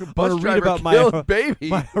down. I bus want to read driver about killed baby.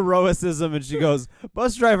 my heroicism, and she goes,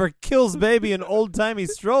 "Bus driver kills baby in old timey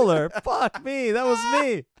stroller." Fuck me, that was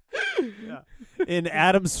me. Yeah. In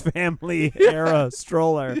Adam's Family era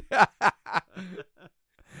stroller.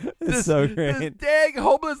 It's so This great. dang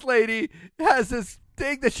homeless lady has this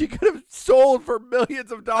thing that she could have sold for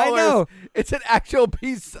millions of dollars. I know. It's an actual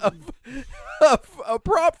piece of a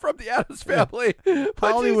prop from the Addams Family. But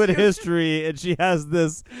Hollywood she's- history, and she has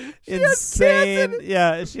this She has insane. cans in it.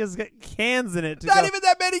 Yeah, she has got cans in it. To Not go- even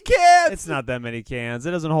that many cans. It's not that many cans.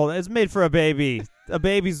 It doesn't hold. It's made for a baby. A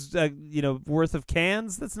baby's, worth of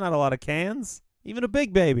cans. That's not a lot of cans. Even a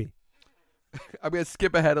big baby. I'm going to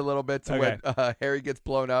skip ahead a little bit to Okay. when Harry gets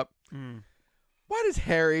blown up. Why does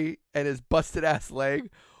Harry and his busted ass leg,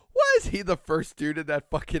 why is he the first dude in that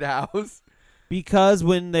fucking house? because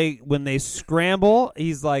when they scramble,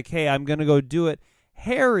 he's like, "Hey, I'm gonna go do it."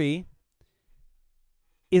 Harry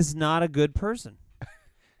is not a good person.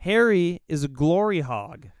 Harry is a glory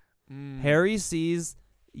hog. Harry sees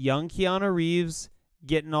young Keanu Reeves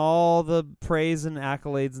getting all the praise and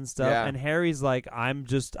accolades and stuff, and Harry's like,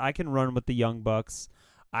 I can run with the young bucks.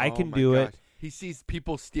 I can do it. He sees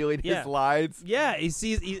people stealing his lines. Yeah, he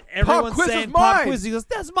sees everyone saying pop quiz. He goes,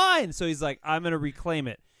 "That's mine." So he's like, "I'm going to reclaim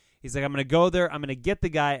it." He's like, "I'm going to go there. I'm going to get the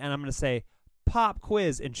guy, and I'm going to say pop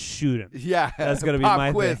quiz and shoot him." Yeah, that's going to be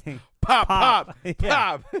my quiz. thing. Pop.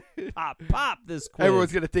 Pop this quiz.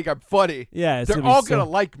 Everyone's going to think I'm funny. Yeah, they're all going to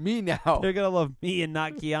like me now. They're going to love me and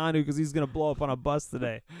not Keanu because he's going to blow up on a bus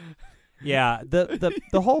today. Yeah,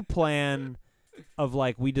 the whole plan of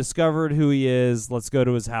like, we discovered who he is, let's go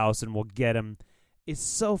to his house and we'll get him, is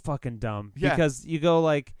so fucking dumb. Yeah. Because you go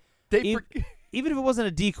like, even if it wasn't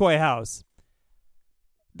a decoy house,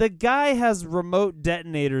 the guy has remote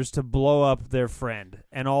detonators to blow up their friend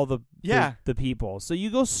and all the people. So you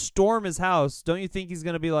go storm his house. Don't you think he's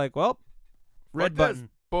going to be like, well, red button.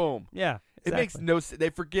 Boom. Yeah. Exactly. It makes no sense. They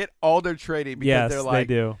forget all their training because they're like,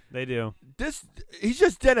 they do. He's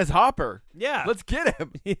just Dennis Hopper. Yeah. Let's get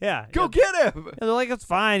him. Yeah. Go get him. And they're like, it's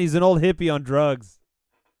fine. He's an old hippie on drugs.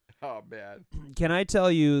 Oh, man. Can I tell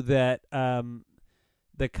you that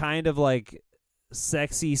the kind of like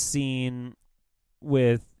sexy scene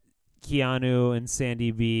with Keanu and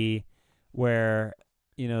Sandy B where,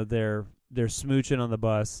 you know, they're smooching on the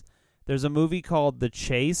bus. There's a movie called The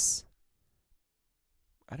Chase.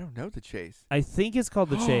 I don't know The Chase. I think it's called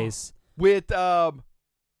The Chase. With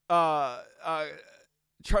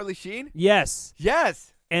Charlie Sheen? Yes.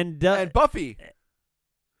 And Buffy.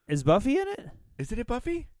 Is Buffy in it? Isn't it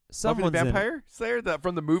Buffy? Someone's Buffy the Vampire Slayer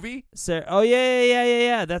from the movie? Oh,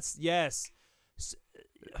 yeah. That's, yes.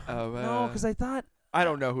 No, because I thought... I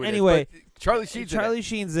don't know who it is, but Charlie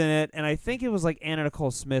Sheen's in it, and I think it was like Anna Nicole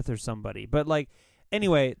Smith or somebody. But like,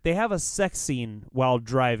 anyway, they have a sex scene while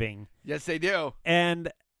driving. Yes, they do. And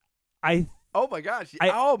oh my gosh.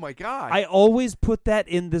 I always put that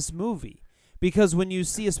in this movie because when you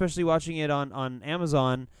see, especially watching it on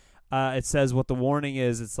Amazon, it says what the warning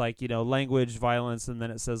is. It's like, you know, language, violence, and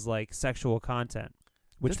then it says like sexual content,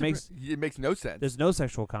 which makes no sense. There's no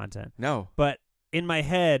sexual content. No. But in my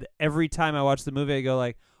head, every time I watch the movie, I go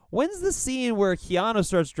like, when's the scene where Keanu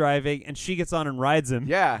starts driving and she gets on and rides him?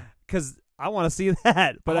 Yeah. Because I want to see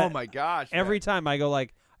that. But my gosh. Every time I go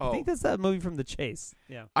like, I think that's that movie from The Chase.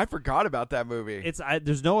 Yeah. I forgot about that movie.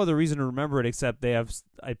 There's no other reason to remember it except I'm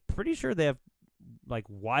pretty sure they have like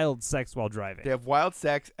wild sex while driving. They have wild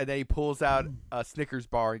sex, and then he pulls out a Snickers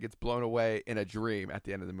bar and gets blown away in a dream at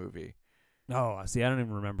the end of the movie. Oh, see, I don't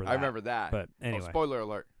even remember that. I remember that. But anyway. Spoiler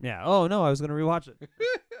alert. Yeah. Oh, no, I was going to rewatch it.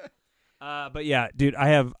 But yeah, dude, I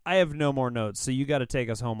have no more notes, so you got to take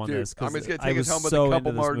us home on this. I'm just going to take us home with a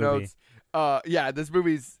couple more notes. Yeah, this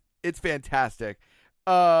it's fantastic.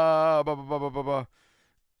 Couple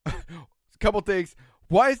things.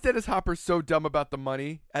 Why is Dennis Hopper so dumb about the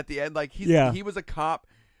money at the end? Like, he was a cop.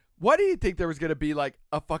 Why do you think there was going to be, like,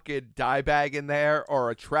 a fucking dye bag in there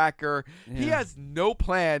or a tracker? Yeah. He has no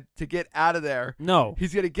plan to get out of there. No.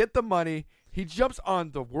 He's going to get the money. He jumps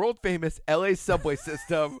on the world-famous L.A. subway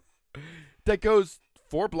system that goes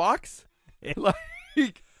 4 blocks.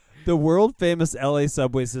 Like, the world-famous L.A.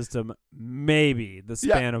 subway system, maybe the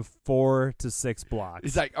span of 4 to 6 blocks.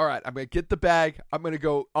 He's like, all right, I'm going to get the bag. I'm going to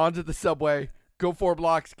go onto the subway, go 4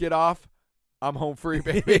 blocks, get off. I'm home free,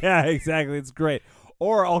 baby. Yeah, exactly. It's great.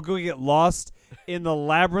 Or I'll go get lost in the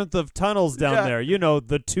labyrinth of tunnels down there. You know,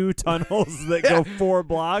 the 2 tunnels that go 4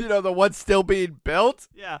 blocks. You know, the one still being built.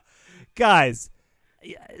 Yeah. Guys,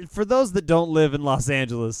 for those that don't live in Los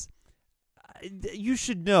Angeles, you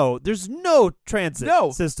should know there's no transit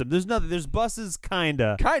system. There's nothing. There's buses, kind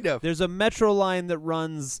of. There's a metro line that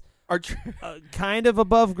runs kind of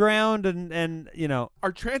above ground, and you know.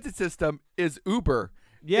 Our transit system is Uber.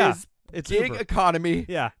 Yeah. It's gig Uber economy.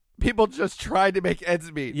 Yeah. People just trying to make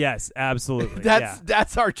ends meet. Yes, absolutely.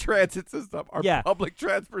 That's our transit system, our public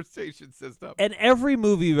transportation system. And every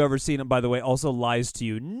movie you've ever seen, by the way, also lies to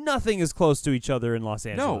you. Nothing is close to each other in Los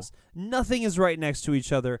Angeles. No. Nothing is right next to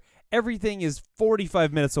each other. Everything is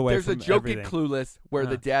 45 minutes away from everything. There's a joke in Clueless where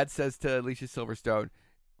the dad says to Alicia Silverstone,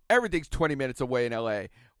 everything's 20 minutes away in L.A.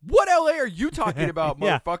 What L.A. are you talking about,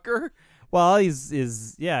 motherfucker? Well, he's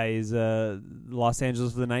Los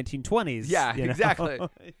Angeles of the 1920s. Yeah, exactly.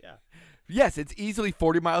 Yeah. Yes, it's easily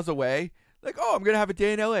 40 miles away. Like, oh, I'm going to have a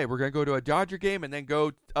day in L.A. We're going to go to a Dodger game and then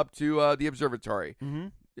go up to the observatory. Mm-hmm.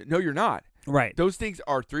 No, you're not. Right. Those things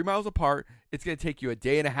are 3 miles apart. It's going to take you a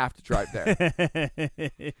day and a half to drive there.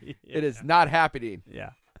 It is not happening.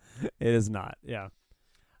 Yeah. It is not. Yeah.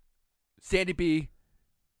 Sandy B,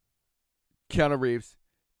 Keanu Reeves,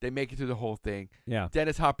 they make it through the whole thing. Yeah.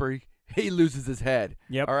 Dennis Hopper, he loses his head.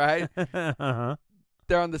 Yep. All right? Uh-huh.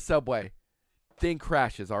 They're on the subway. Thing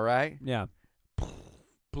crashes, all right? Yeah.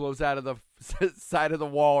 Blows out of the side of the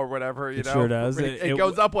wall or whatever, you It know? sure does. It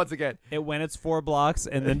goes up once again. It went its 4 blocks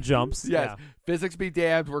and then jumps. Yes. Physics be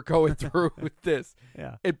damned. We're going through with this.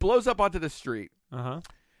 Yeah. It blows up onto the street. Uh-huh.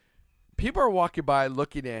 People are walking by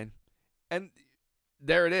looking in, and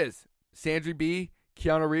there it is. Sandra B,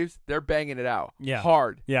 Keanu Reeves, they're banging it out. Yeah.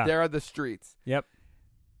 Hard. Yeah. They're on the streets. Yep.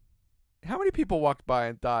 How many people walked by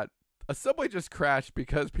and thought, a subway just crashed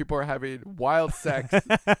because people are having wild sex?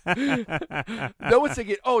 No one's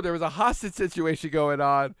thinking, oh, there was a hostage situation going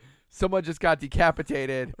on. Someone just got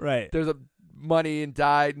decapitated. Right. There's a money and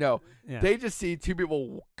died. No. Yeah. They just see two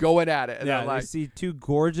people going at it. And yeah, they're like, they see 2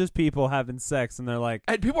 gorgeous people having sex, and they're like,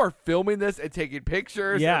 and people are filming this and taking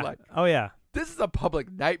pictures. yeah. And like, Oh, yeah. this is a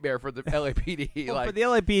public nightmare for the LAPD. Well, like, for the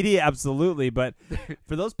LAPD, absolutely. But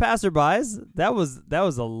for those passerbys, that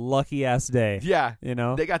was a lucky-ass day. yeah, You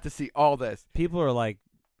know? they got to see all this. People are like,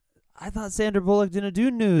 I thought Sandra Bullock didn't do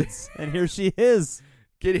nudes, and here she is.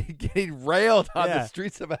 Getting railed on Yeah. the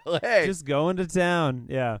streets of LA. Just going to town.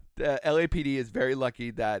 Yeah. The LAPD is very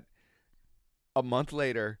lucky that a month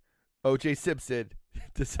later, O.J. Simpson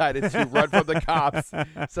decided to run from the cops,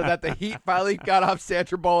 so that the heat finally got off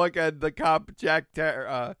Sandra Bullock and the cop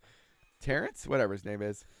Terrence, whatever his name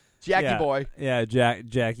is, Jackie Yeah. Boy, Yeah,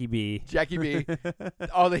 Jackie B. Jackie B.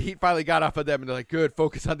 All the heat finally got off of them, and they're like, "Good,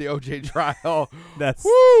 focus on the O.J. trial." That's.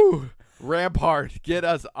 Woo! Rampart, get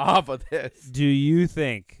us off of this. Do you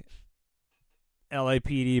think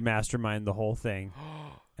LAPD mastermind the whole thing,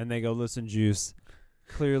 and they go, "Listen, Juice.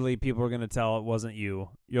 Clearly, people are going to tell it wasn't you.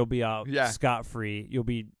 You'll be out Yeah. scot-free. You'll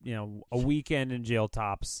be, a weekend in jail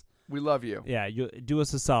tops. We love you. Yeah, you do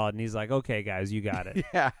us a solid." And he's like, "Okay, guys, you got it."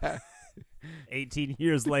 Yeah. 18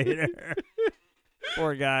 years later,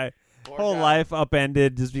 poor guy, Poor whole guy. life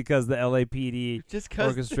upended just because the LAPD Just because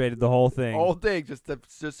orchestrated the whole thing. whole thing, just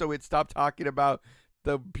so we'd stop talking about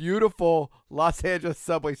the beautiful Los Angeles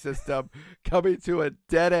subway system coming to a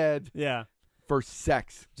dead end Yeah, for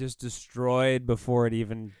sex. just destroyed before it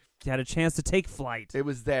even had a chance to take flight. It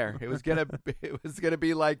was there. It was gonna. It was gonna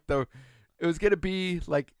be like the. It was gonna be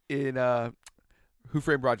like in Who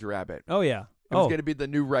Framed Roger Rabbit. Oh yeah. It was gonna be the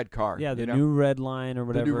new red car. Yeah, the you know? new red line or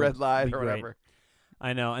whatever. the new red line Be or great. whatever.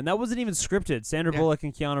 I know, and that wasn't even scripted. Sandra Yeah. Bullock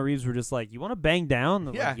and Keanu Reeves were just like, "You want to bang down?"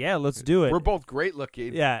 They're Yeah. like, yeah, let's do it. We're both great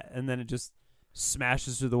looking. Yeah, and then it just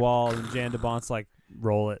smashes through the wall, and Jan DeBont's like,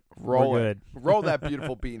 "Roll it, Roll We're it. good." Roll that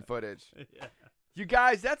beautiful bean footage. Yeah. You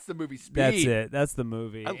guys, that's the movie Speed. That's it. That's the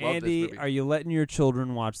movie. I love this Andy, movie. are you letting your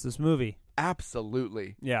children watch this movie?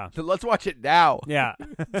 Absolutely. Yeah, So let's watch it now. yeah,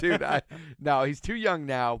 Dude, no, he's too young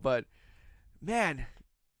now, but man,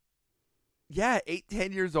 yeah, 8,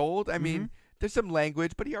 10 years old. I mean, there's some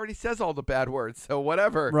language, but he already says all the bad words, so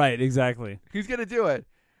whatever. right, exactly. He's going to do it.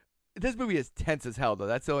 This movie is tense as hell, though.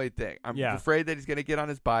 That's the only thing. I'm Yeah. afraid that he's going to get on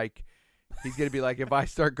his bike. He's going to be like, if I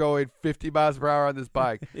start going 50 miles per hour on this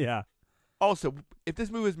bike. Yeah. Also, if this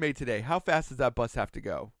movie was made today, how fast does that bus have to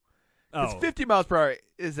go? Because Oh 50 miles per hour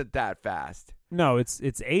isn't that fast, no, it's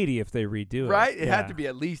 80 if they redo it. right? It yeah. had to be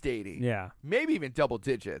at least 80. Yeah, Maybe even double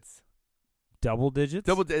digits. double digits.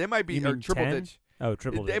 It might be You or mean triple 10? digits. Oh,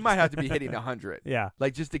 triple They digits. might have to be hitting 100, Yeah.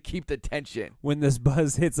 like just to keep the tension. When this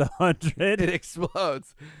buzz hits 100, It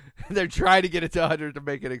explodes. They're trying to get it to 100 to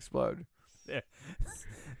make it explode.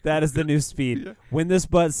 that is the new speed. Yeah. When this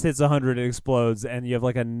buzz hits 100, it explodes, and you have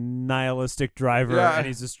like a nihilistic driver, Yeah. and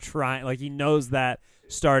he's just trying. Like he knows that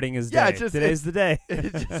starting his Yeah, day. it's just- Today's the day.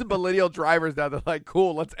 It's just millennial drivers now. They're like,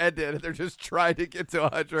 cool, let's end it. And they're just trying to get to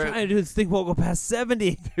 100. Trying to do this thing won't go past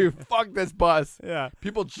 70. Dude, fuck this bus. Yeah.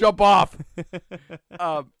 People jump off.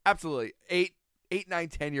 Absolutely. 8, 9,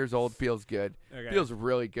 10 years old feels good. Okay. Feels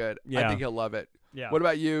really good. I Yeah. think he'll love it. Yeah. What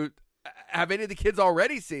about you? Have any of the kids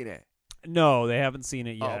already seen it? No, they haven't seen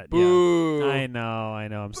it yet. Oh, boo. Yeah. I know.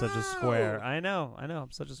 I'm such a square. Boo. I know.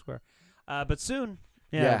 I'm such a square. But soon.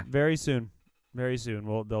 Yeah. Very soon. Very soon.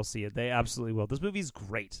 They'll see it. They absolutely will. This movie's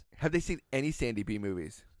great. Have they seen any Sandy B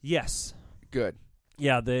movies? Yes. Good.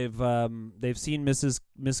 Yeah, they've seen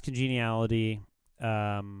Miss Congeniality.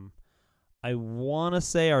 I want to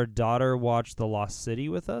say our daughter watched The Lost City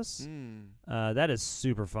with us. That is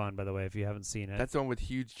super fun, by the way, if you haven't seen it. That's the one with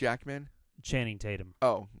Hugh Jackman? Channing Tatum.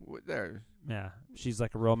 Oh, there. Yeah, she's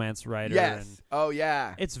like a romance writer. Yes. And Oh,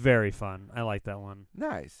 yeah. it's very fun. I like that one.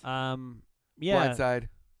 Nice. Yeah. Blindside.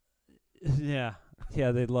 Yeah.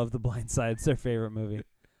 Yeah, they love The Blind Side. It's their favorite movie.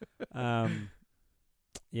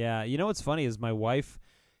 Yeah, you know what's funny is my wife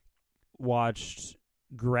watched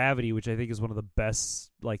Gravity, which I think is one of the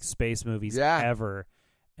best like space movies ever,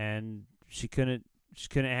 and she couldn't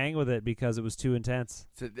hang with it because it was too intense.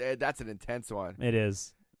 So that's an intense one. It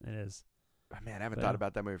is. Oh, man, I haven't thought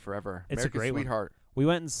about that movie forever. It's America's a great Sweetheart. One. We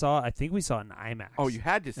went and saw. I think we saw it in IMAX. Oh, you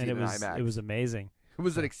had to see it in was, IMAX. It was amazing. It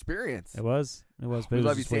was an experience. It was. But we it was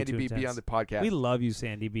love you, just way Sandy too B. intense. Be on the podcast. We love you,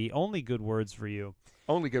 Sandy B. Only good words for you.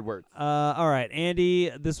 Only good words. All right, Andy,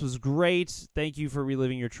 this was great. Thank you for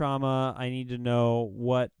reliving your trauma. I need to know,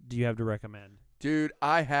 what do you have to recommend? Dude,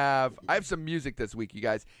 I have some music this week, you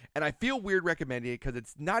guys, and I feel weird recommending it because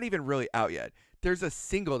it's not even really out yet. There's a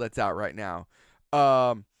single that's out right now.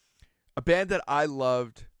 A band that I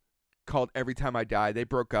loved called Every Time I Die. They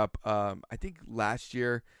broke up, I think last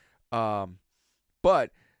year, but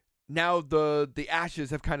now the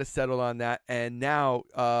ashes have kind of settled on that, and now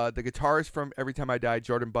the guitarist from Every Time I Die,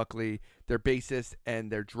 Jordan Buckley, their bassist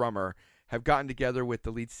and their drummer, have gotten together with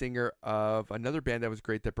the lead singer of another band that was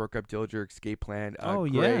great that broke up, Dillinger Escape Plan.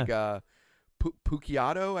 Greg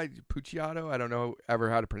Pucciato. I don't know ever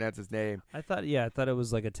how to pronounce his name. I thought it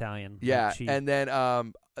was like Italian. Yeah, like and then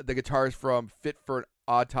the guitarist from Fit for an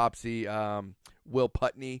Autopsy, Will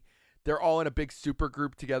Putney. They're all in a big super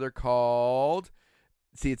group together called.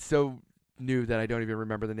 See, it's so new that I don't even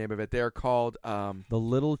remember the name of it. They're called The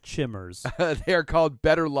Little Chimmers. They are called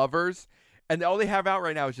Better Lovers, and all they have out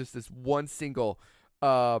right now is just this one single.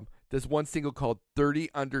 This one single called 30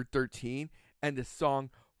 Under 13, and this song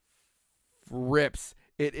rips.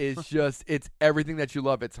 It is just, it's everything that you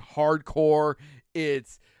love. It's hardcore.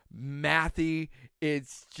 It's mathy.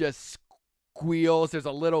 It's just squeals. There's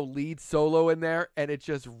a little lead solo in there, and it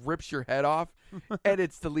just rips your head off. And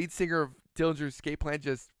it's the lead singer of Dillinger Escape Plan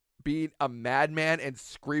just being a madman and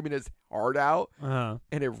screaming his heart out. Uh-huh.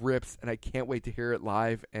 And it rips, and I can't wait to hear it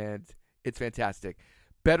live, and it's fantastic.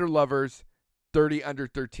 Better Lovers, 30 Under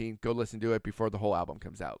 13. Go listen to it before the whole album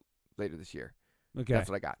comes out later this year. Okay. That's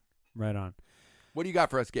what I got. Right on. What do you got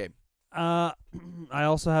for us, Gabe? I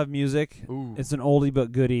also have music. Ooh. It's an oldie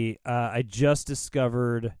but goodie. I just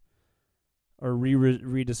discovered or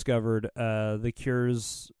rediscovered The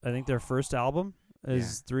Cure's, I think their first album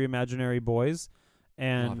is Three Imaginary Boys.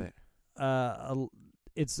 And Love it.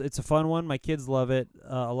 It's a fun one. My kids love it.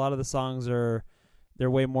 A lot of the songs they're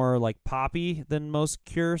way more like poppy than most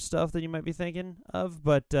Cure stuff that you might be thinking of,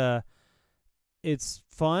 but it's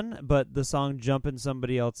fun. But the song "Jumpin'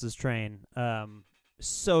 Somebody Else's Train,"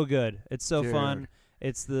 so good. It's so fun.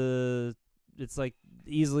 It's like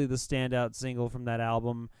easily the standout single from that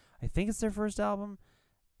album. I think it's their first album.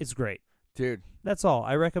 It's great. Dude, that's all.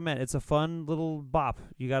 I recommend. It's a fun little bop.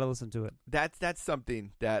 You got to listen to it. That's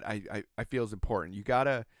something that I feel is important. You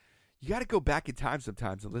gotta go back in time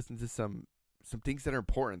sometimes and listen to some things that are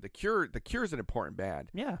important. The Cure is an important band.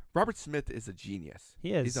 Yeah. Robert Smith is a genius.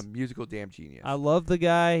 He is. He's a musical damn genius. I love the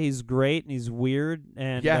guy. He's great and he's weird.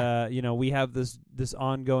 And we have this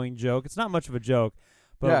ongoing joke. It's not much of a joke,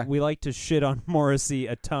 but we like to shit on Morrissey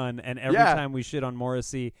a ton. And every time we shit on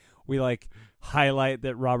Morrissey, we like highlight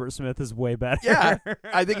that Robert Smith is way better. Yeah,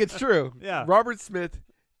 I think it's true. Yeah. Robert Smith.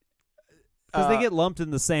 Because they get lumped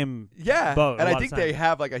in the same boat. And I think they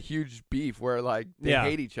have like a huge beef where like they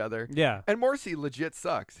hate each other. Yeah. And Morrissey legit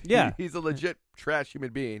sucks. Yeah. He's a legit trash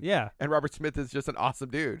human being. Yeah. And Robert Smith is just an awesome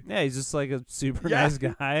dude. Yeah, he's just like a super nice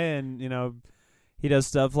guy, and he does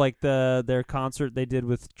stuff like their concert they did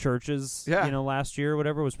with churches, last year or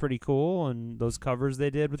whatever was pretty cool, and those covers they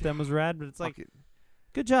did with them was rad. But it's like,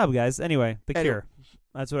 good job, guys. Anyway, The Cure.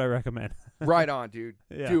 That's what I recommend. Right on, dude.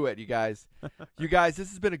 Yeah. Do it, you guys. You guys, this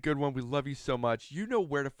has been a good one. We love you so much. You know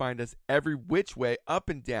where to find us every which way, up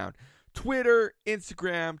and down. Twitter,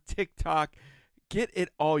 Instagram, TikTok. Get it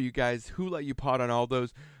all, you guys. Who Let You Pod on all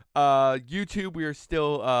those. YouTube, we are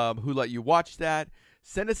still Who Let You Watch That.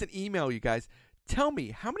 Send us an email, you guys. Tell me,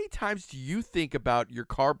 how many times do you think about your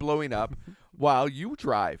car blowing up while you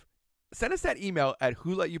drive? Send us that email at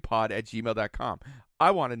wholetyoupod@gmail.com. I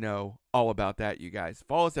want to know all about that, you guys.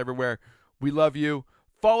 Follow us everywhere. We love you.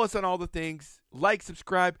 Follow us on all the things. Like,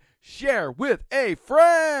 subscribe, share with a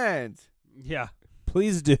friend. Yeah,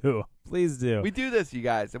 please do. Please do. We do this, you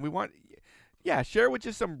guys, and we want, share with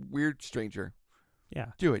just some weird stranger. Yeah.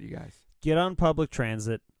 Do it, you guys. Get on public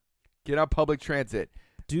transit. Get on public transit.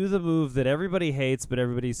 Do the move that everybody hates but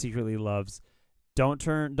everybody secretly loves. Don't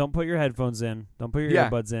put your headphones in. Don't put your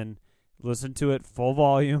earbuds in. Listen to it full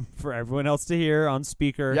volume for everyone else to hear on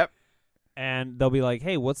speaker. Yep. And they'll be like,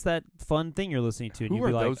 hey, what's that fun thing you're listening to? And Who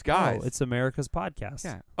are those guys? Oh, it's America's Podcast.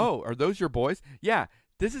 Yeah. Oh, are those your boys? Yeah.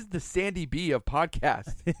 This is the Sandy B of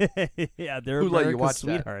podcasts. Yeah, they're Who let you America's watch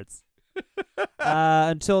sweethearts.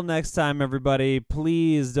 Until next time, everybody,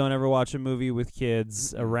 please don't ever watch a movie with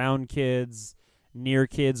kids, around kids. near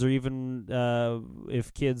kids or even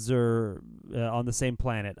if kids are on the same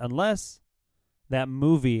planet, unless that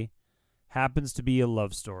movie happens to be a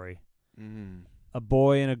love story. A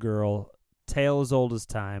boy and a girl, tale as old as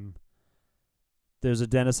time. There's a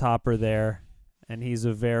Dennis Hopper there, and he's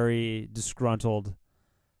a very disgruntled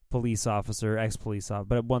police officer, ex-police officer,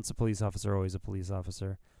 but once a police officer, always a police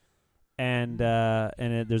officer. And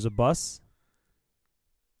there's a bus.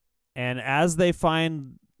 And as they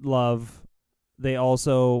find love, they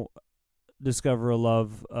also discover a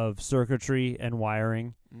love of circuitry and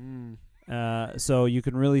wiring. So you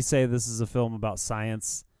can really say this is a film about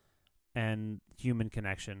science and human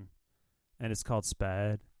connection. And it's called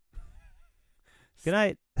Spad. Good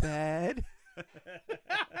night. Spad.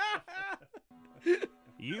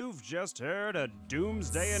 You've just heard a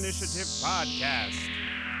Doomsday Initiative podcast.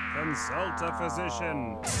 Consult a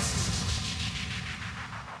physician.